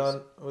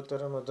Ramadan,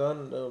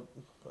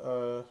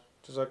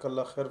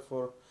 Jazakallah khair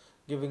for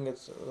giving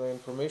us the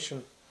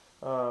information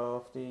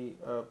of the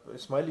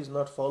Ismailis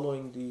not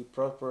following the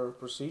proper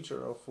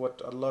procedure of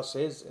what Allah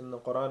says in the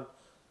Quran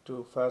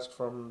to fast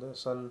from the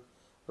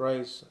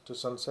sunrise to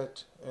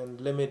sunset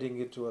and limiting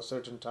it to a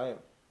certain time.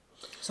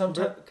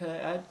 Sometimes, can I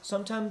add?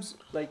 Sometimes,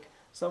 like,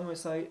 some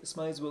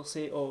Ismailis will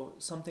say, "Oh,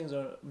 some things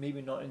are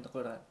maybe not in the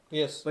Quran."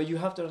 Yes. But you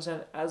have to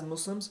understand, as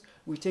Muslims,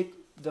 we take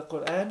the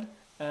Quran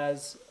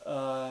as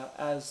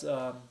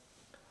our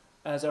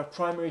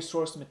primary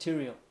source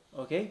material.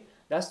 Okay,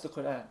 that's the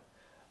Quran.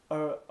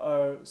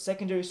 Our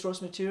secondary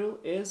source material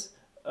is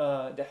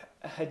the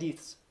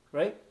hadiths,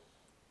 right?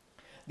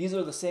 These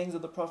are the sayings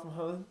of the Prophet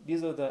Muhammad.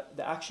 These are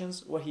the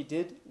actions, what he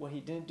did, what he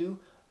didn't do,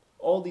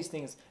 all these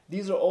things.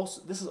 This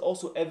is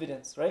also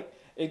evidence, right?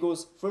 It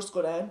goes first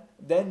Quran,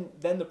 then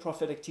the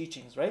prophetic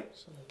teachings, right?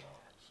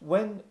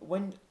 When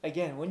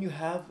you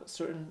have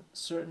certain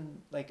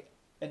like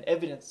an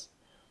evidence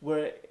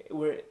where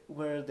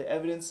the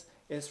evidence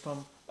is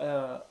from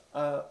a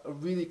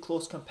really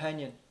close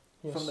companion,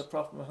 yes, from the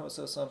Prophet Muhammad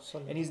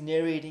ﷺ, and he's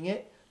narrating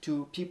it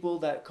to people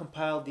that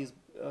compile these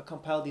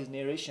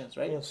narrations,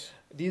 right? Yes.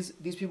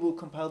 These people who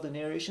compile the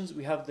narrations,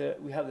 we have their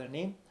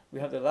name, we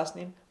have their last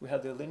name, we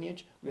have their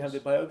lineage, we yes, have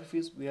their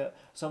biographies, we have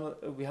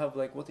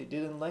like what they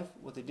did in life,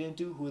 what they didn't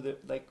do, we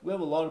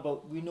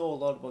know a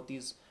lot about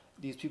these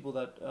people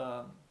that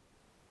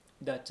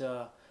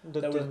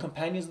were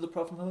companions of the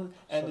Prophet Muhammad,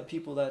 and the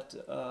people that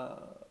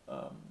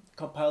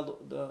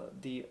compiled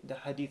the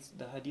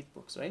hadith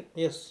books, right?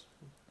 Yes.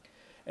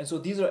 And so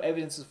these are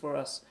evidences for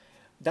us.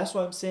 That's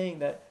why I'm saying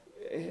that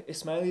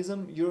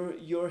Ismailism,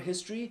 your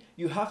history,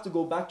 you have to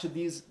go back to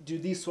these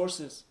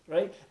sources,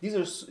 right? These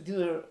are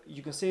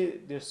you can say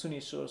they're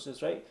Sunni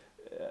sources, right?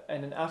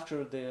 And then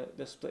after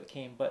the split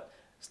came, but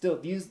still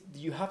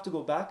you have to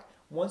go back.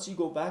 Once you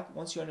go back,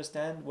 once you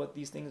understand what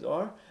these things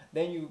are,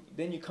 then you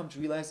come to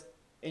realize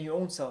in your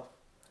own self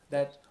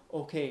that,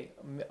 okay,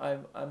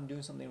 I'm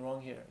doing something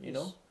wrong here, you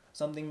know,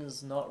 something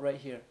is not right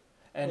here,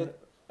 and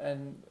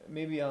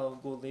maybe I'll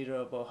go later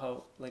about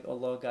how like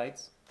Allah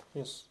guides.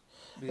 Yes.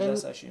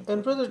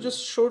 And brother,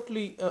 just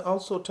shortly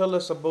also tell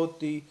us about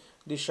the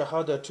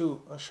Shahada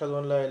too. Ashhadu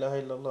an la ilaha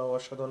illallah wa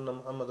ashhadu anna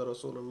Muhammadar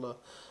Rasulullah.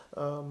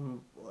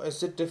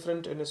 Is it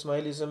different in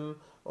Ismailism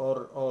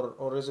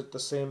or is it the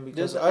same?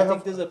 Because I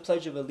think there's a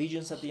pledge of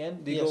allegiance at the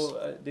end. They yes,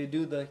 go they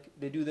do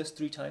this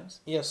 3 times.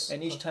 Yes.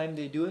 And each time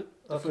they do it,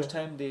 the first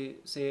time they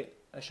say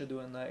Ashhadu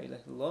an la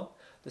ilaha illallah.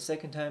 The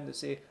second time they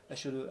say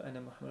Ashhadu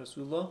anna Muhammadar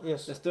Rasulullah.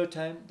 Yes. The third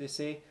time they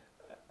say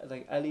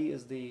like Ali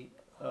is the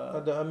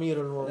Amir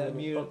and the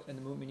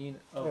Mu'mineen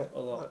of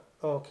Allah.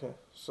 Okay,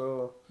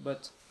 so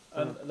but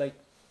I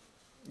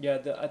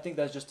think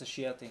that's just a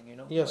Shia thing, you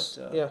know. Yes,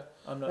 but,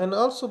 I'm not. And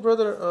also,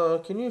 brother,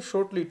 can you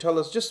shortly tell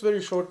us, just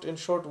very short, in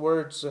short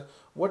words,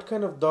 what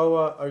kind of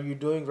dawah are you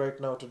doing right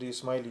now to the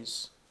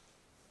Ismailis?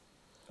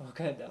 What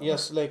kind of dawah?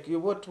 Yes, like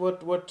what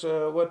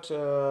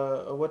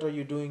are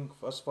you doing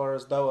as far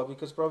as dawah?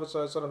 Because Prophet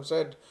ﷺ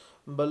said,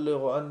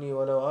 "Ballighu anni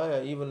walau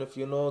ayah." Even if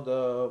you know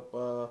the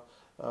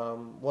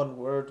one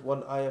word,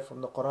 one ayah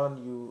from the Quran,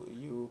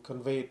 you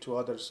convey it to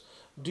others.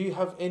 Do you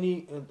have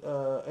any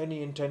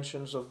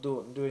intentions of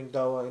doing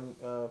dawah in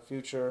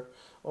future,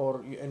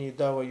 or any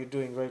dawah you're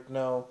doing right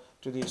now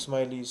to the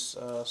Ismailis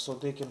so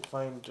they can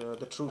find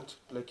the truth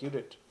like you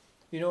did?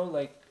 You know,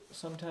 like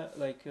sometimes,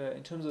 like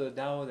in terms of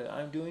the dawah that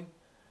I'm doing,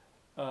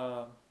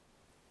 I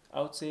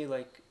would say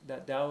like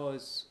that dawah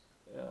is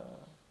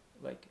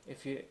like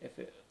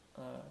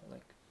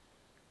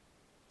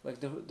like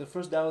the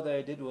first dawah that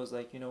I did was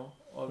like, you know,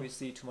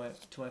 obviously to my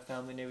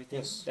family and everything.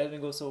 Yes. That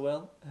didn't go so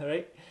well,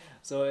 right?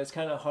 So it's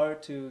kind of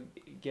hard to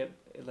get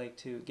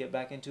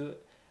back into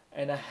it,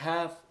 and I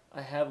have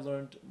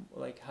learned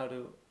like how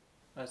to,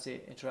 I say,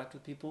 interact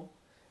with people,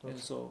 and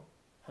so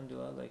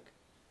alhamdulillah, like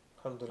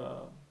I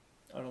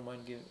don't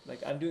mind giving,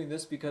 like I'm doing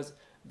this because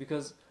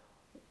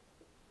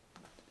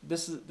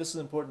this is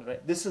important,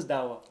 right? This is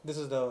dawah. This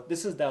is dawah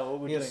what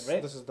we're doing,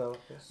 right? This is dawah.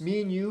 Yes.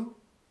 Me and you,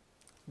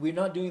 we're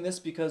not doing this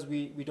because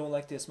we don't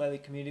like the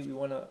Ismaili community. We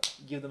want to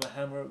give them a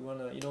hammer. We want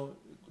to, you know,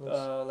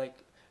 like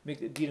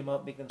beat them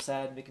up, make them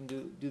sad, make them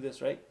do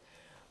this, right?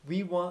 We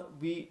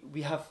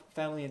have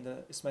family in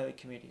the Ismaili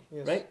community,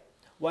 yes, right?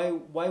 why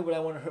would I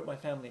want to hurt my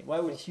family? Why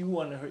would Yes. you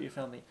want to hurt your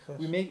family?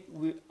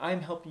 Yes.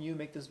 I'm helping you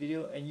make this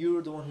video, and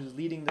you're the one who's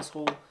leading this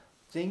whole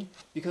thing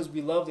because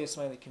we love the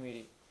Ismaili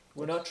community.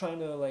 We're Yes. not trying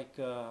to like,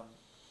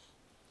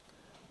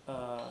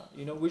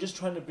 you know, we're just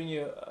trying to bring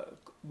you.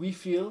 We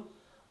feel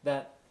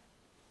that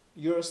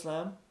your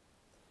Islam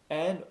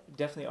and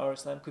definitely our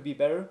Islam could be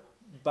better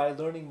by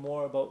learning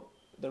more about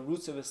the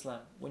roots of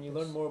Islam. When you Yes.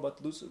 learn more about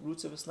the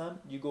roots of Islam,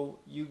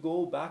 you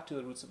go back to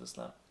the roots of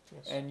Islam,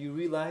 Yes. and you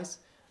realize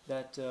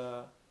that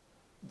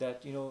that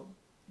you know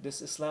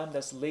this Islam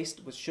that's laced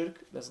with shirk,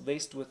 that's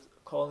laced with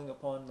calling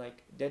upon like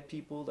dead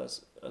people, that's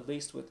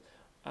laced with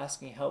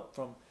asking help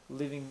from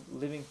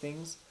living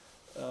things.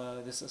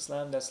 This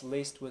Islam that's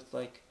laced with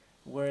like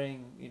wearing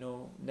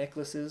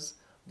necklaces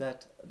that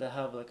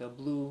have like a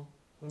blue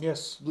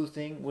Yes.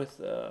 thing with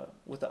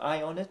the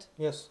eye on it.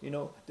 Yes.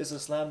 This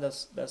Islam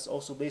that's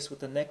also laced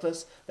with a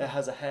necklace that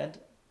has a hand,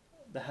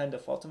 the hand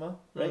of Fatima,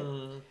 right?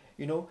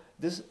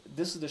 This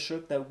is the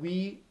shirk that we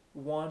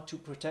want to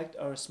protect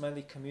our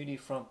Ismaili community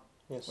from.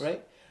 Yes.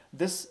 Right?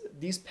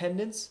 These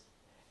pendants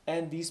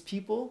and these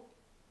people,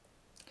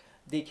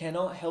 they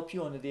cannot help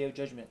you on the day of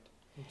judgment.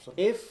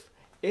 Absolutely.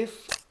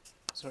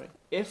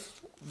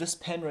 If this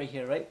pen right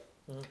here, right?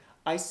 Mm.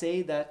 I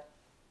say that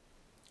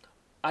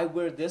I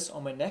wear this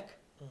on my neck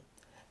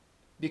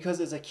because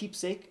it's a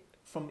keepsake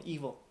from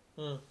evil.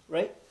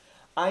 Right?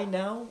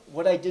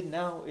 What I did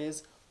now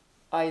is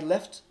I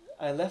left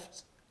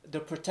the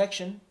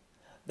protection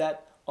that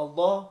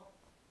Allah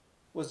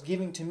was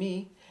giving to me,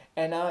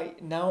 and I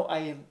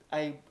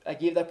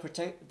gave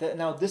that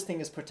now this thing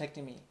is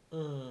protecting me.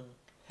 Yes.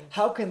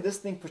 How can this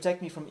thing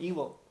protect me from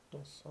evil?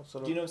 Yes, Do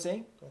absolutely. you know what I'm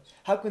saying? Yes.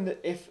 How can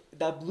if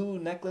that blue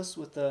necklace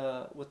with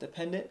the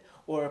pendant,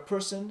 or a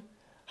person,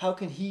 how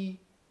can he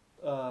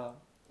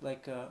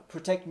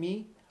protect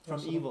me from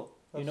Absolutely. evil?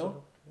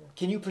 Absolutely. Yeah.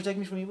 Can you protect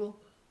me from evil?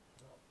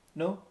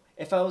 No.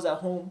 If I was at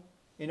home,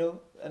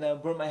 and I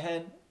burn my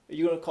hand,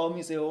 you're gonna call me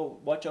and say, "Oh,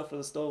 watch out for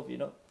the stove,"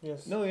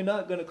 Yes. No, you're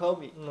not gonna call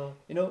me.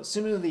 No.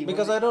 Similarly,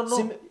 Because I don't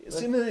know.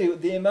 Similarly,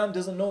 the imam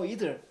doesn't know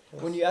either.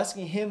 Yes. When you're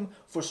asking him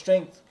for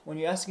strength, when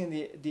you're asking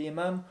the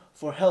imam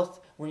for health,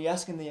 when you're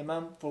asking the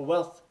imam for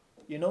wealth,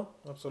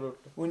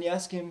 Absolutely. when you're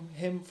asking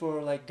him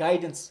for like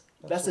guidance,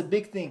 that's a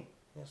big thing.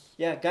 Yes.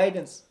 Yeah,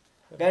 guidance.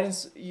 Yeah. Guidance.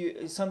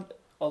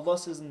 Allah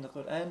says in the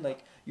Quran,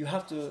 like, you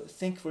have to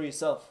think for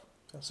yourself.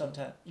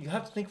 Sometimes you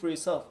have to think for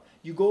yourself.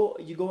 You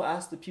go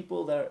ask the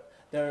people that are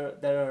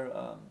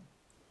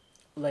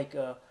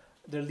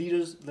they're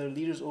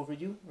leaders over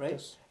you, right?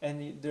 Yes.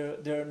 And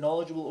they're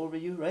knowledgeable over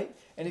you, right?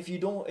 And if you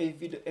don't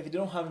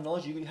have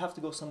knowledge, you have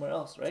to go somewhere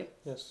else, right?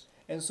 Yes.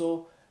 And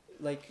so,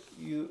 like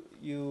you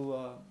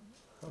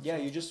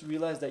just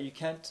realize that you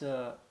can't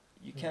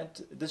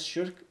this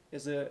shirk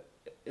is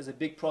a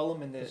big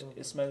problem in the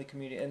Ismaili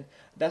community, and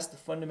that's the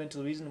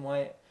fundamental reason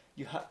why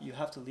you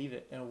have to leave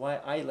it, and why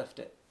I left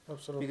it.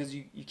 Absolutely. Because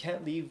you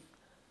can't leave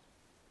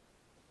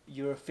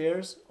your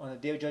affairs on the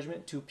day of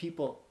judgment to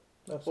people,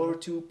 Absolutely. or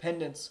to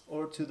pendants,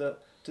 or to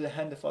the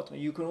hand of Fatima.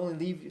 You can only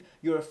leave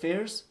your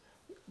affairs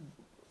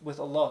with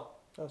Allah.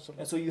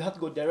 Absolutely. And so you have to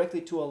go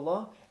directly to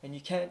Allah, and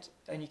you can't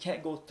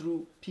go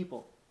through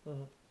people.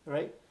 Mhm.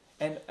 Right?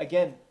 And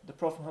again, the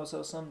Prophet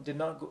Muhammad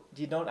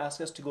did not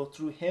ask us to go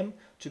through him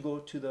to go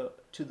to the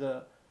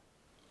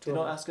did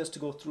not ask us to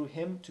go through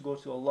him to go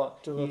to Allah.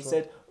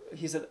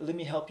 He said, let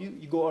me help you.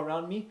 You go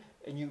around me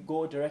and you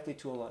go directly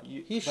to Allah.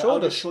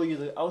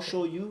 I'll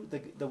show you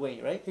the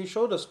way, right? He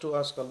showed us to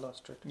ask Allah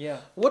straight. Yeah.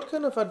 What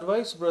kind of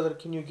advice, brother,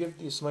 can you give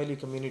the Ismaili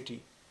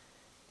community?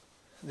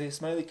 The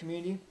Ismaili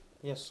community,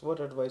 Yes, what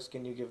advice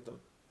can you give them?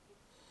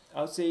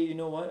 I would say, you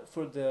know what,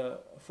 for the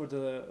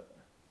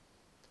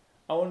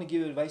I want to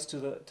give advice to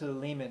the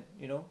layman,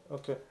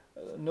 Okay.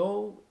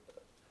 No,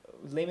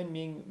 layman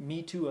meaning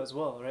me too as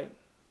well, right?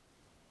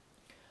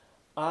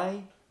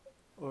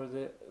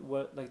 The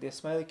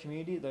Ismaili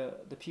community,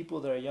 the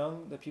people that are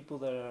young, the people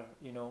that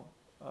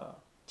are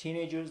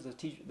teenagers,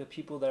 the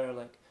people that are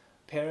like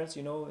parents,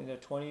 in their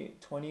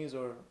 20s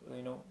or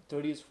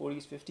 30s,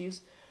 40s,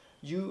 50s,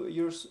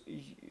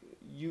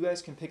 you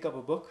guys can pick up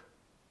a book,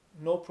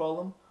 no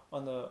problem,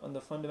 on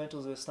the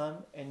fundamentals of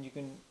Islam, and you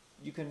can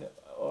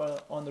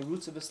on the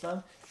roots of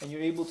Islam, and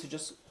you're able to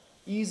just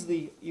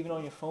easily, even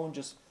on your phone,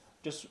 just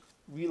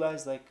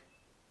realize, like,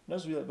 not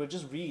just realize, but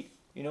just read,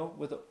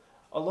 with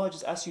Allah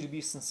just asks you to be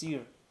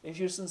sincere. If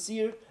you're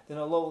sincere, then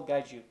Allah will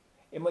guide you.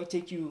 It might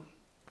take you,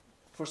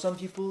 for some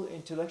people,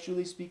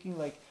 intellectually speaking,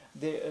 like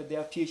they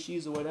have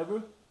PhDs or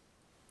whatever,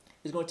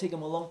 it's going to take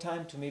them a long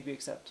time to maybe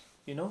accept,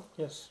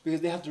 Yes.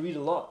 because they have to read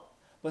a lot.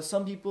 But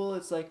some people,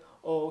 it's like,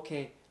 oh,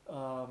 okay,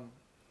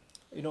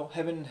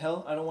 heaven and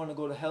hell, I don't want to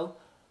go to hell,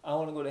 I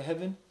want to go to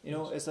heaven,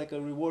 Yes. It's like a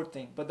reward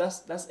thing. But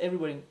that's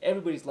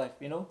everybody's life,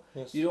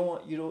 Yes.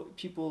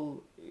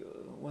 People,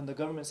 when the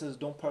government says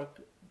don't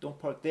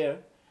park there,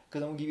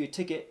 because I'm going to give you a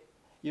ticket,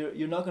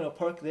 you're not going to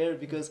park there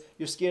because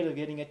you're scared of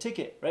getting a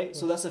ticket, right? Yes.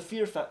 So that's a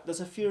fear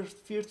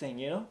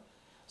thing,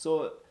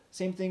 So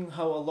same thing,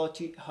 how Allah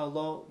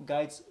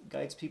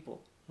guides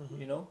people,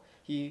 Mhm.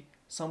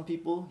 Some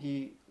people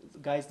he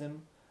guides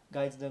them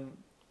guides them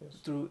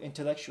through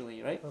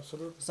intellectually, right?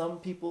 Absolutely. Some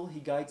people he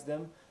guides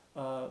them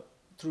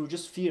through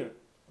just fear,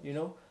 you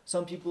know.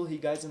 Some people he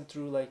guides them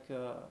through like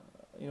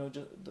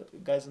just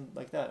guides them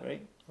like that,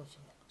 right?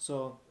 Absolutely.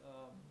 So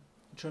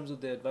in terms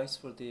of the advice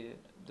for the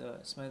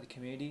Ismaili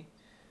community,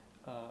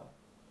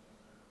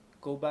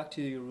 go back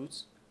to your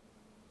roots.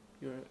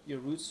 Your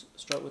roots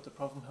start with the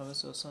Prophet Muhammad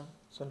Sallallahu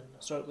Alaihi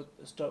Wasallam.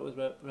 Start with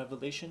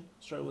revelation.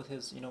 Start with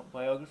his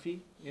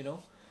biography.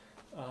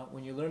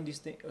 When you learn these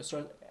things,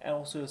 and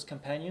also his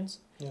companions,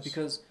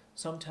 because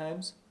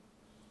sometimes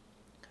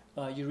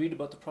you read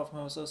about the Prophet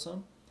Muhammad Sallallahu Alaihi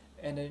Wasallam,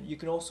 and then you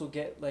can also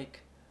get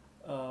like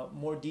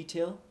more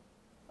detail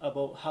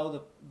about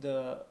how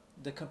the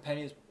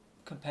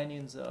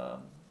companions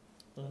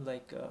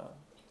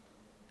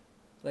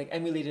like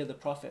emulated the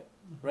Prophet,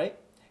 right?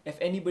 If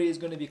anybody is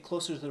going to be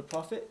closer to the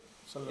Prophet,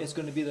 it's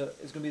going to be the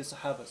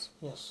Sahabas,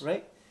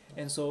 right?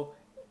 And so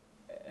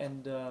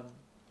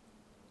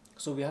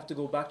we have to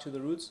go back to the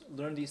roots,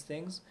 learn these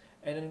things,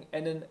 and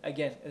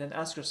then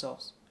ask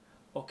ourselves,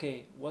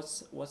 okay,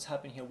 what's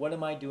happening here? What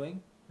am I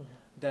doing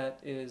that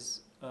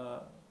is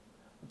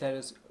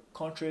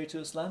contrary to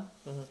Islam,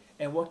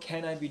 and what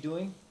can I be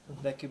doing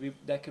that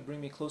could bring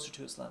me closer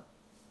to Islam,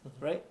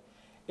 right?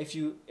 If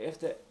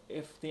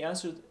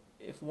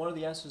one of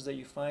the answers that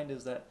you find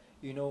is that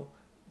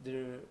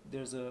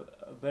there's a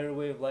better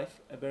way of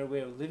life, a better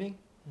way of living,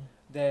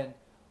 then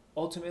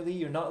ultimately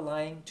you're not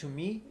lying to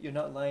me, you're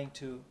not lying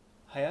to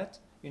Hayat,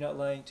 you're not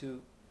lying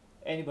to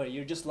anybody,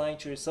 you're just lying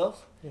to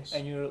yourself,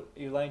 and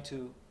you're lying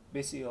to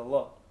basically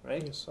Allah,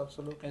 right? Yes,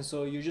 absolutely. And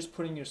so you're just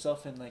putting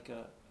yourself in like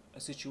a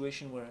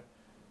situation where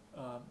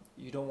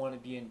you don't want to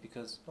be in,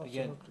 because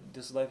again,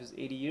 this life is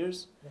 80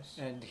 years,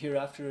 and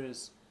hereafter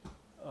is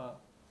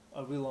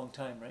a real long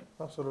time, right?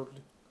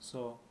 Absolutely.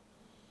 So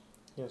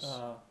yes.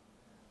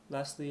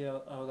 Lastly,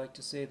 I would like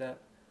to say that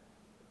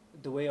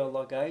the way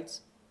Allah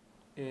guides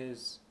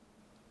is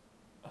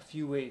a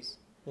few ways.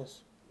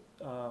 Yes.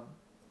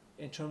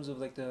 In terms of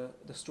like the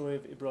story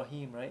of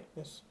Ibrahim, right?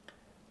 Yes.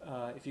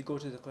 If you go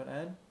to the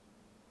Quran,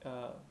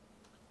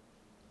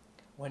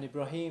 when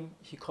Ibrahim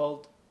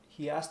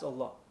he asked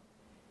Allah,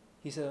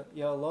 he said,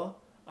 Ya Allah,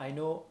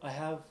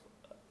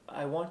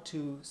 I want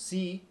to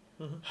see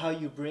how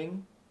you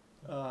bring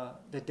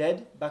the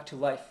dead back to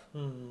life,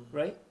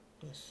 right?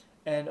 Yes.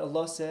 And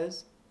Allah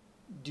says,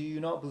 do you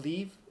not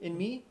believe in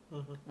me?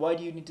 Why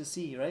do you need to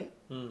see, right?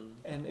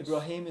 And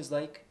Ibrahim is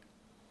like,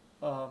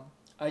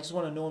 I just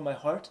want to know in my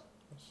heart,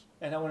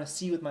 and I want to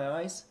see with my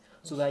eyes,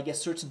 so that I get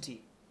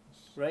certainty,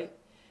 right?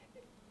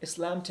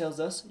 Islam tells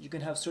us you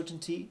can have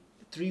certainty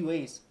 3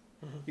 ways.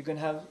 You can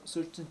have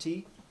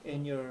certainty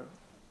in your,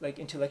 like,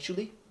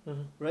 intellectually,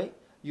 right?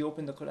 You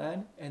open the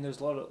Quran and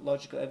there's a lot of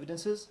logical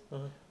evidences,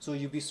 so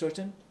you be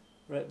certain,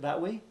 right, that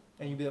way,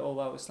 and you be like, oh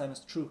wow, Islam is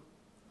true,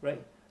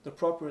 right? The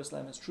proper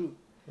Islam is true.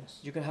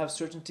 You can have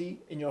certainty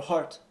in your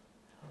heart.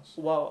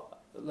 Wow,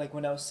 like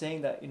when I was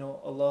saying that,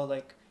 Allah,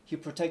 like, He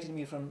protected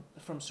me from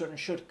certain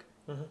shirk,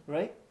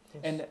 right?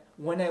 And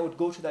when I would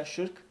go to that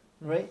shirk,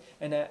 right,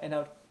 and I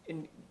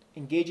would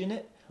engage in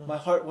it, my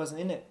heart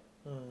wasn't in it,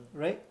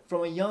 right?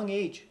 From a young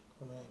age,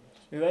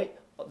 right?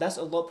 That's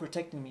Allah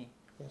protecting me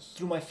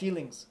through my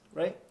feelings,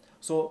 right?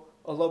 So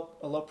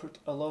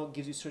Allah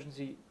gives you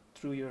certainty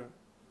through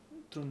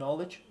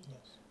knowledge,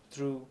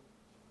 through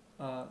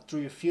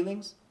your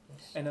feelings,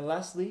 and then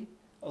lastly,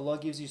 Allah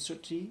gives you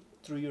certainty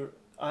through your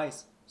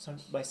eyes,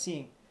 by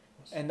seeing,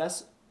 and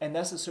that's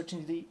the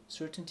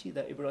certainty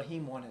that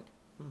Ibrahim wanted,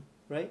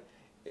 right?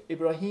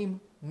 Ibrahim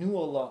knew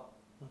Allah,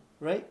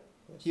 right?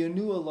 He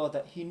knew Allah,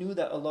 that he knew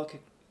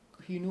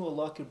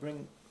Allah could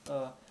bring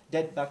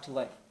dead back to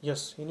life.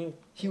 Yes, he knew.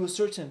 He was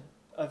certain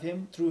of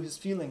Him through his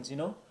feelings,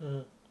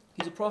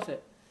 He's a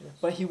prophet,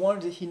 but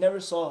he never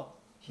saw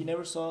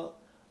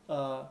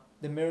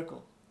the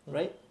miracle,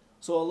 right?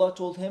 So Allah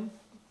told him,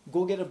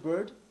 go get a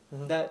bird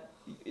that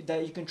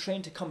you can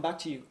train to come back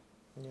to you,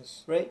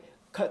 right?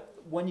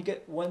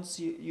 Once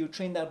you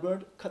train that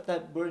bird, cut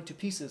that bird into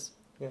pieces,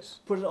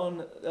 put it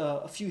on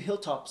a few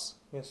hilltops,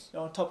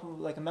 on top of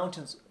like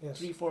mountains,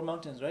 3-4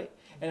 mountains, right?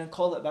 And then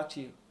call it back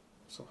to you.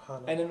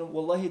 Subhanallah. And then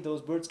wallahi,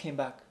 those birds came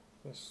back.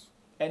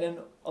 And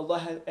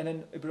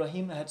then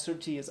Ibrahim had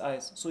certainty in his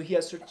eyes, so he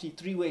has certainty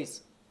 3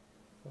 ways.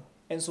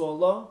 And so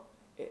Allah,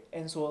 the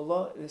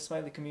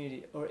Ismaili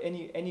community, or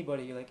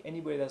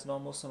anybody that's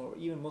non-Muslim, or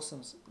even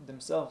Muslims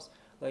themselves,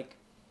 like,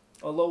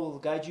 Allah will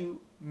guide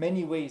you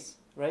many ways,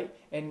 right?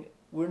 And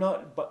we're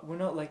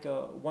not like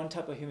a one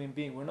type of human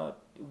being.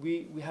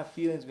 We have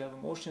feelings, we have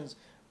emotions,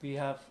 we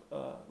have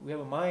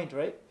a mind,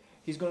 right?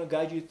 He's going to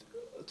guide you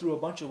through a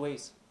bunch of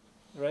ways,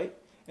 right?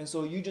 And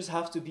so you just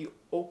have to be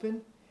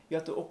open. You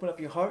have to open up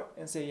your heart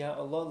and say, yeah,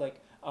 Allah,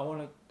 like, I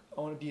want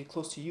to be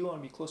close to you. I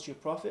want to be close to your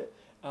Prophet.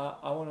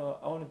 I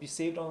want to be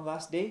saved on the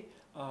last day.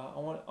 I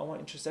want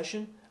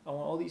intercession. I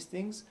want all these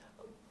things.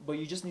 But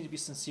you just need to be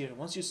sincere.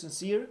 Once you're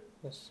sincere,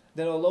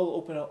 then Allah will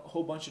open a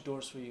whole bunch of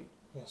doors for you.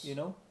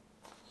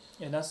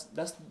 And that's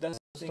the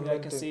thing that I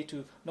can say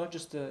to not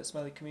just the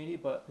Ismaili community,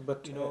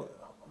 but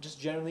just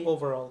generally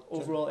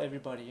overall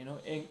everybody, you know,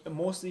 and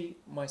mostly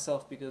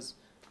myself, because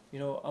you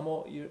know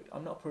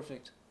I'm not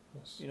perfect.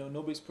 Yes. You know,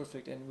 nobody's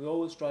perfect, and we're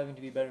always striving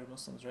to be better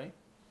Muslims, right?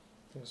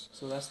 Yes.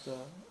 So that's the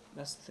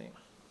thing.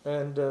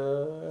 And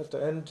at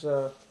the end,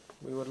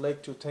 we would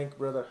like to thank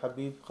Brother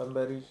Habib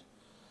Qamberi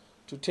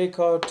to take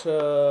out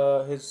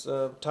his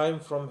time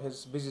from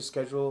his busy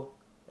schedule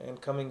and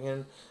coming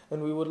in.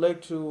 And we would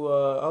like to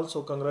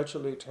also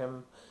congratulate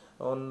him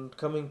on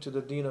coming to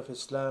the Deen of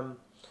Islam,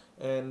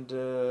 and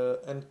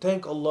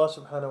thank Allah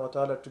subhanahu wa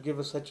ta'ala to give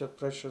us such a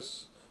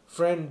precious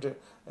friend,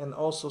 and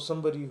also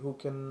somebody who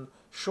can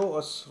show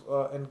us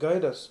and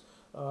guide us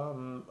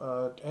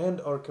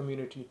and our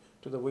community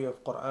to the way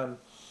of Quran,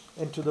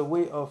 and to the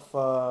way of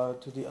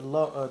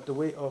the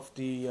way of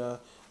the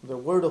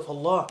word of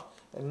Allah.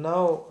 And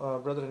now,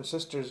 brothers and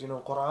sisters, you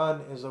know,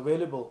 Quran is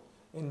available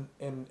in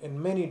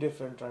many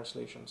different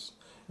translations,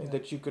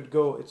 that you could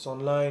go. It's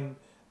online.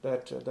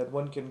 That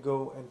one can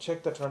go and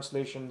check the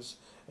translations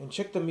and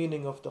check the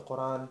meaning of the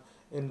Quran,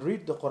 and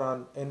read the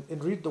Quran,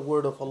 and read the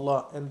word of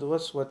Allah. And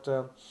that's what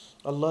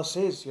Allah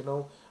says, you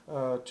know,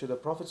 to the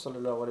Prophet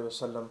sallallahu alaihi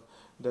wasallam,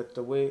 that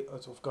the way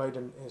of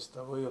guidance is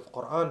the way of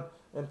Quran.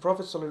 And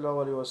Prophet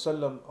sallallahu alaihi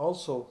wasallam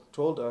also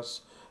told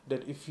us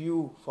that if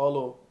you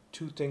follow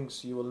two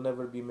things, you will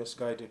never be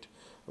misguided.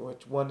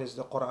 Which one is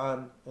the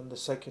Quran, and the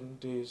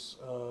second is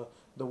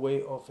the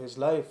way of his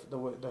life,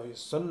 his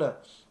Sunnah,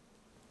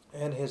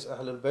 and his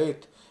Ahlul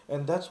Bayt.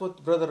 And that's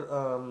what Brother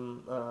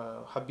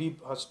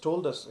Habib has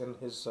told us in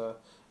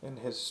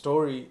his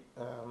story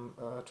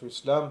to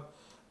Islam,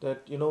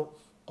 that, you know,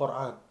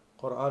 Quran,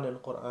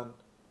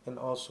 and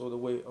also the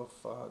way of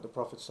the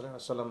Prophet sallallahu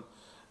alaihi wasallam.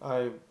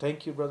 I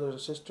thank you, brothers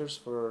and sisters,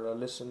 for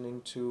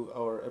listening to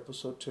our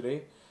episode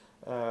today.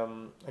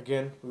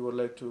 Again, we would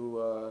like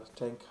to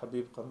thank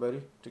Habib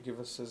Qamberi to give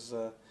us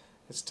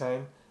his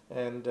time,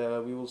 and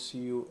we will see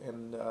you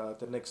in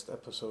the next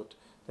episode.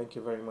 Thank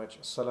you very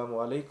much. Assalamu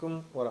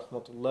alaikum wa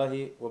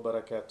rahmatullahi wa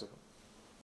barakatuh.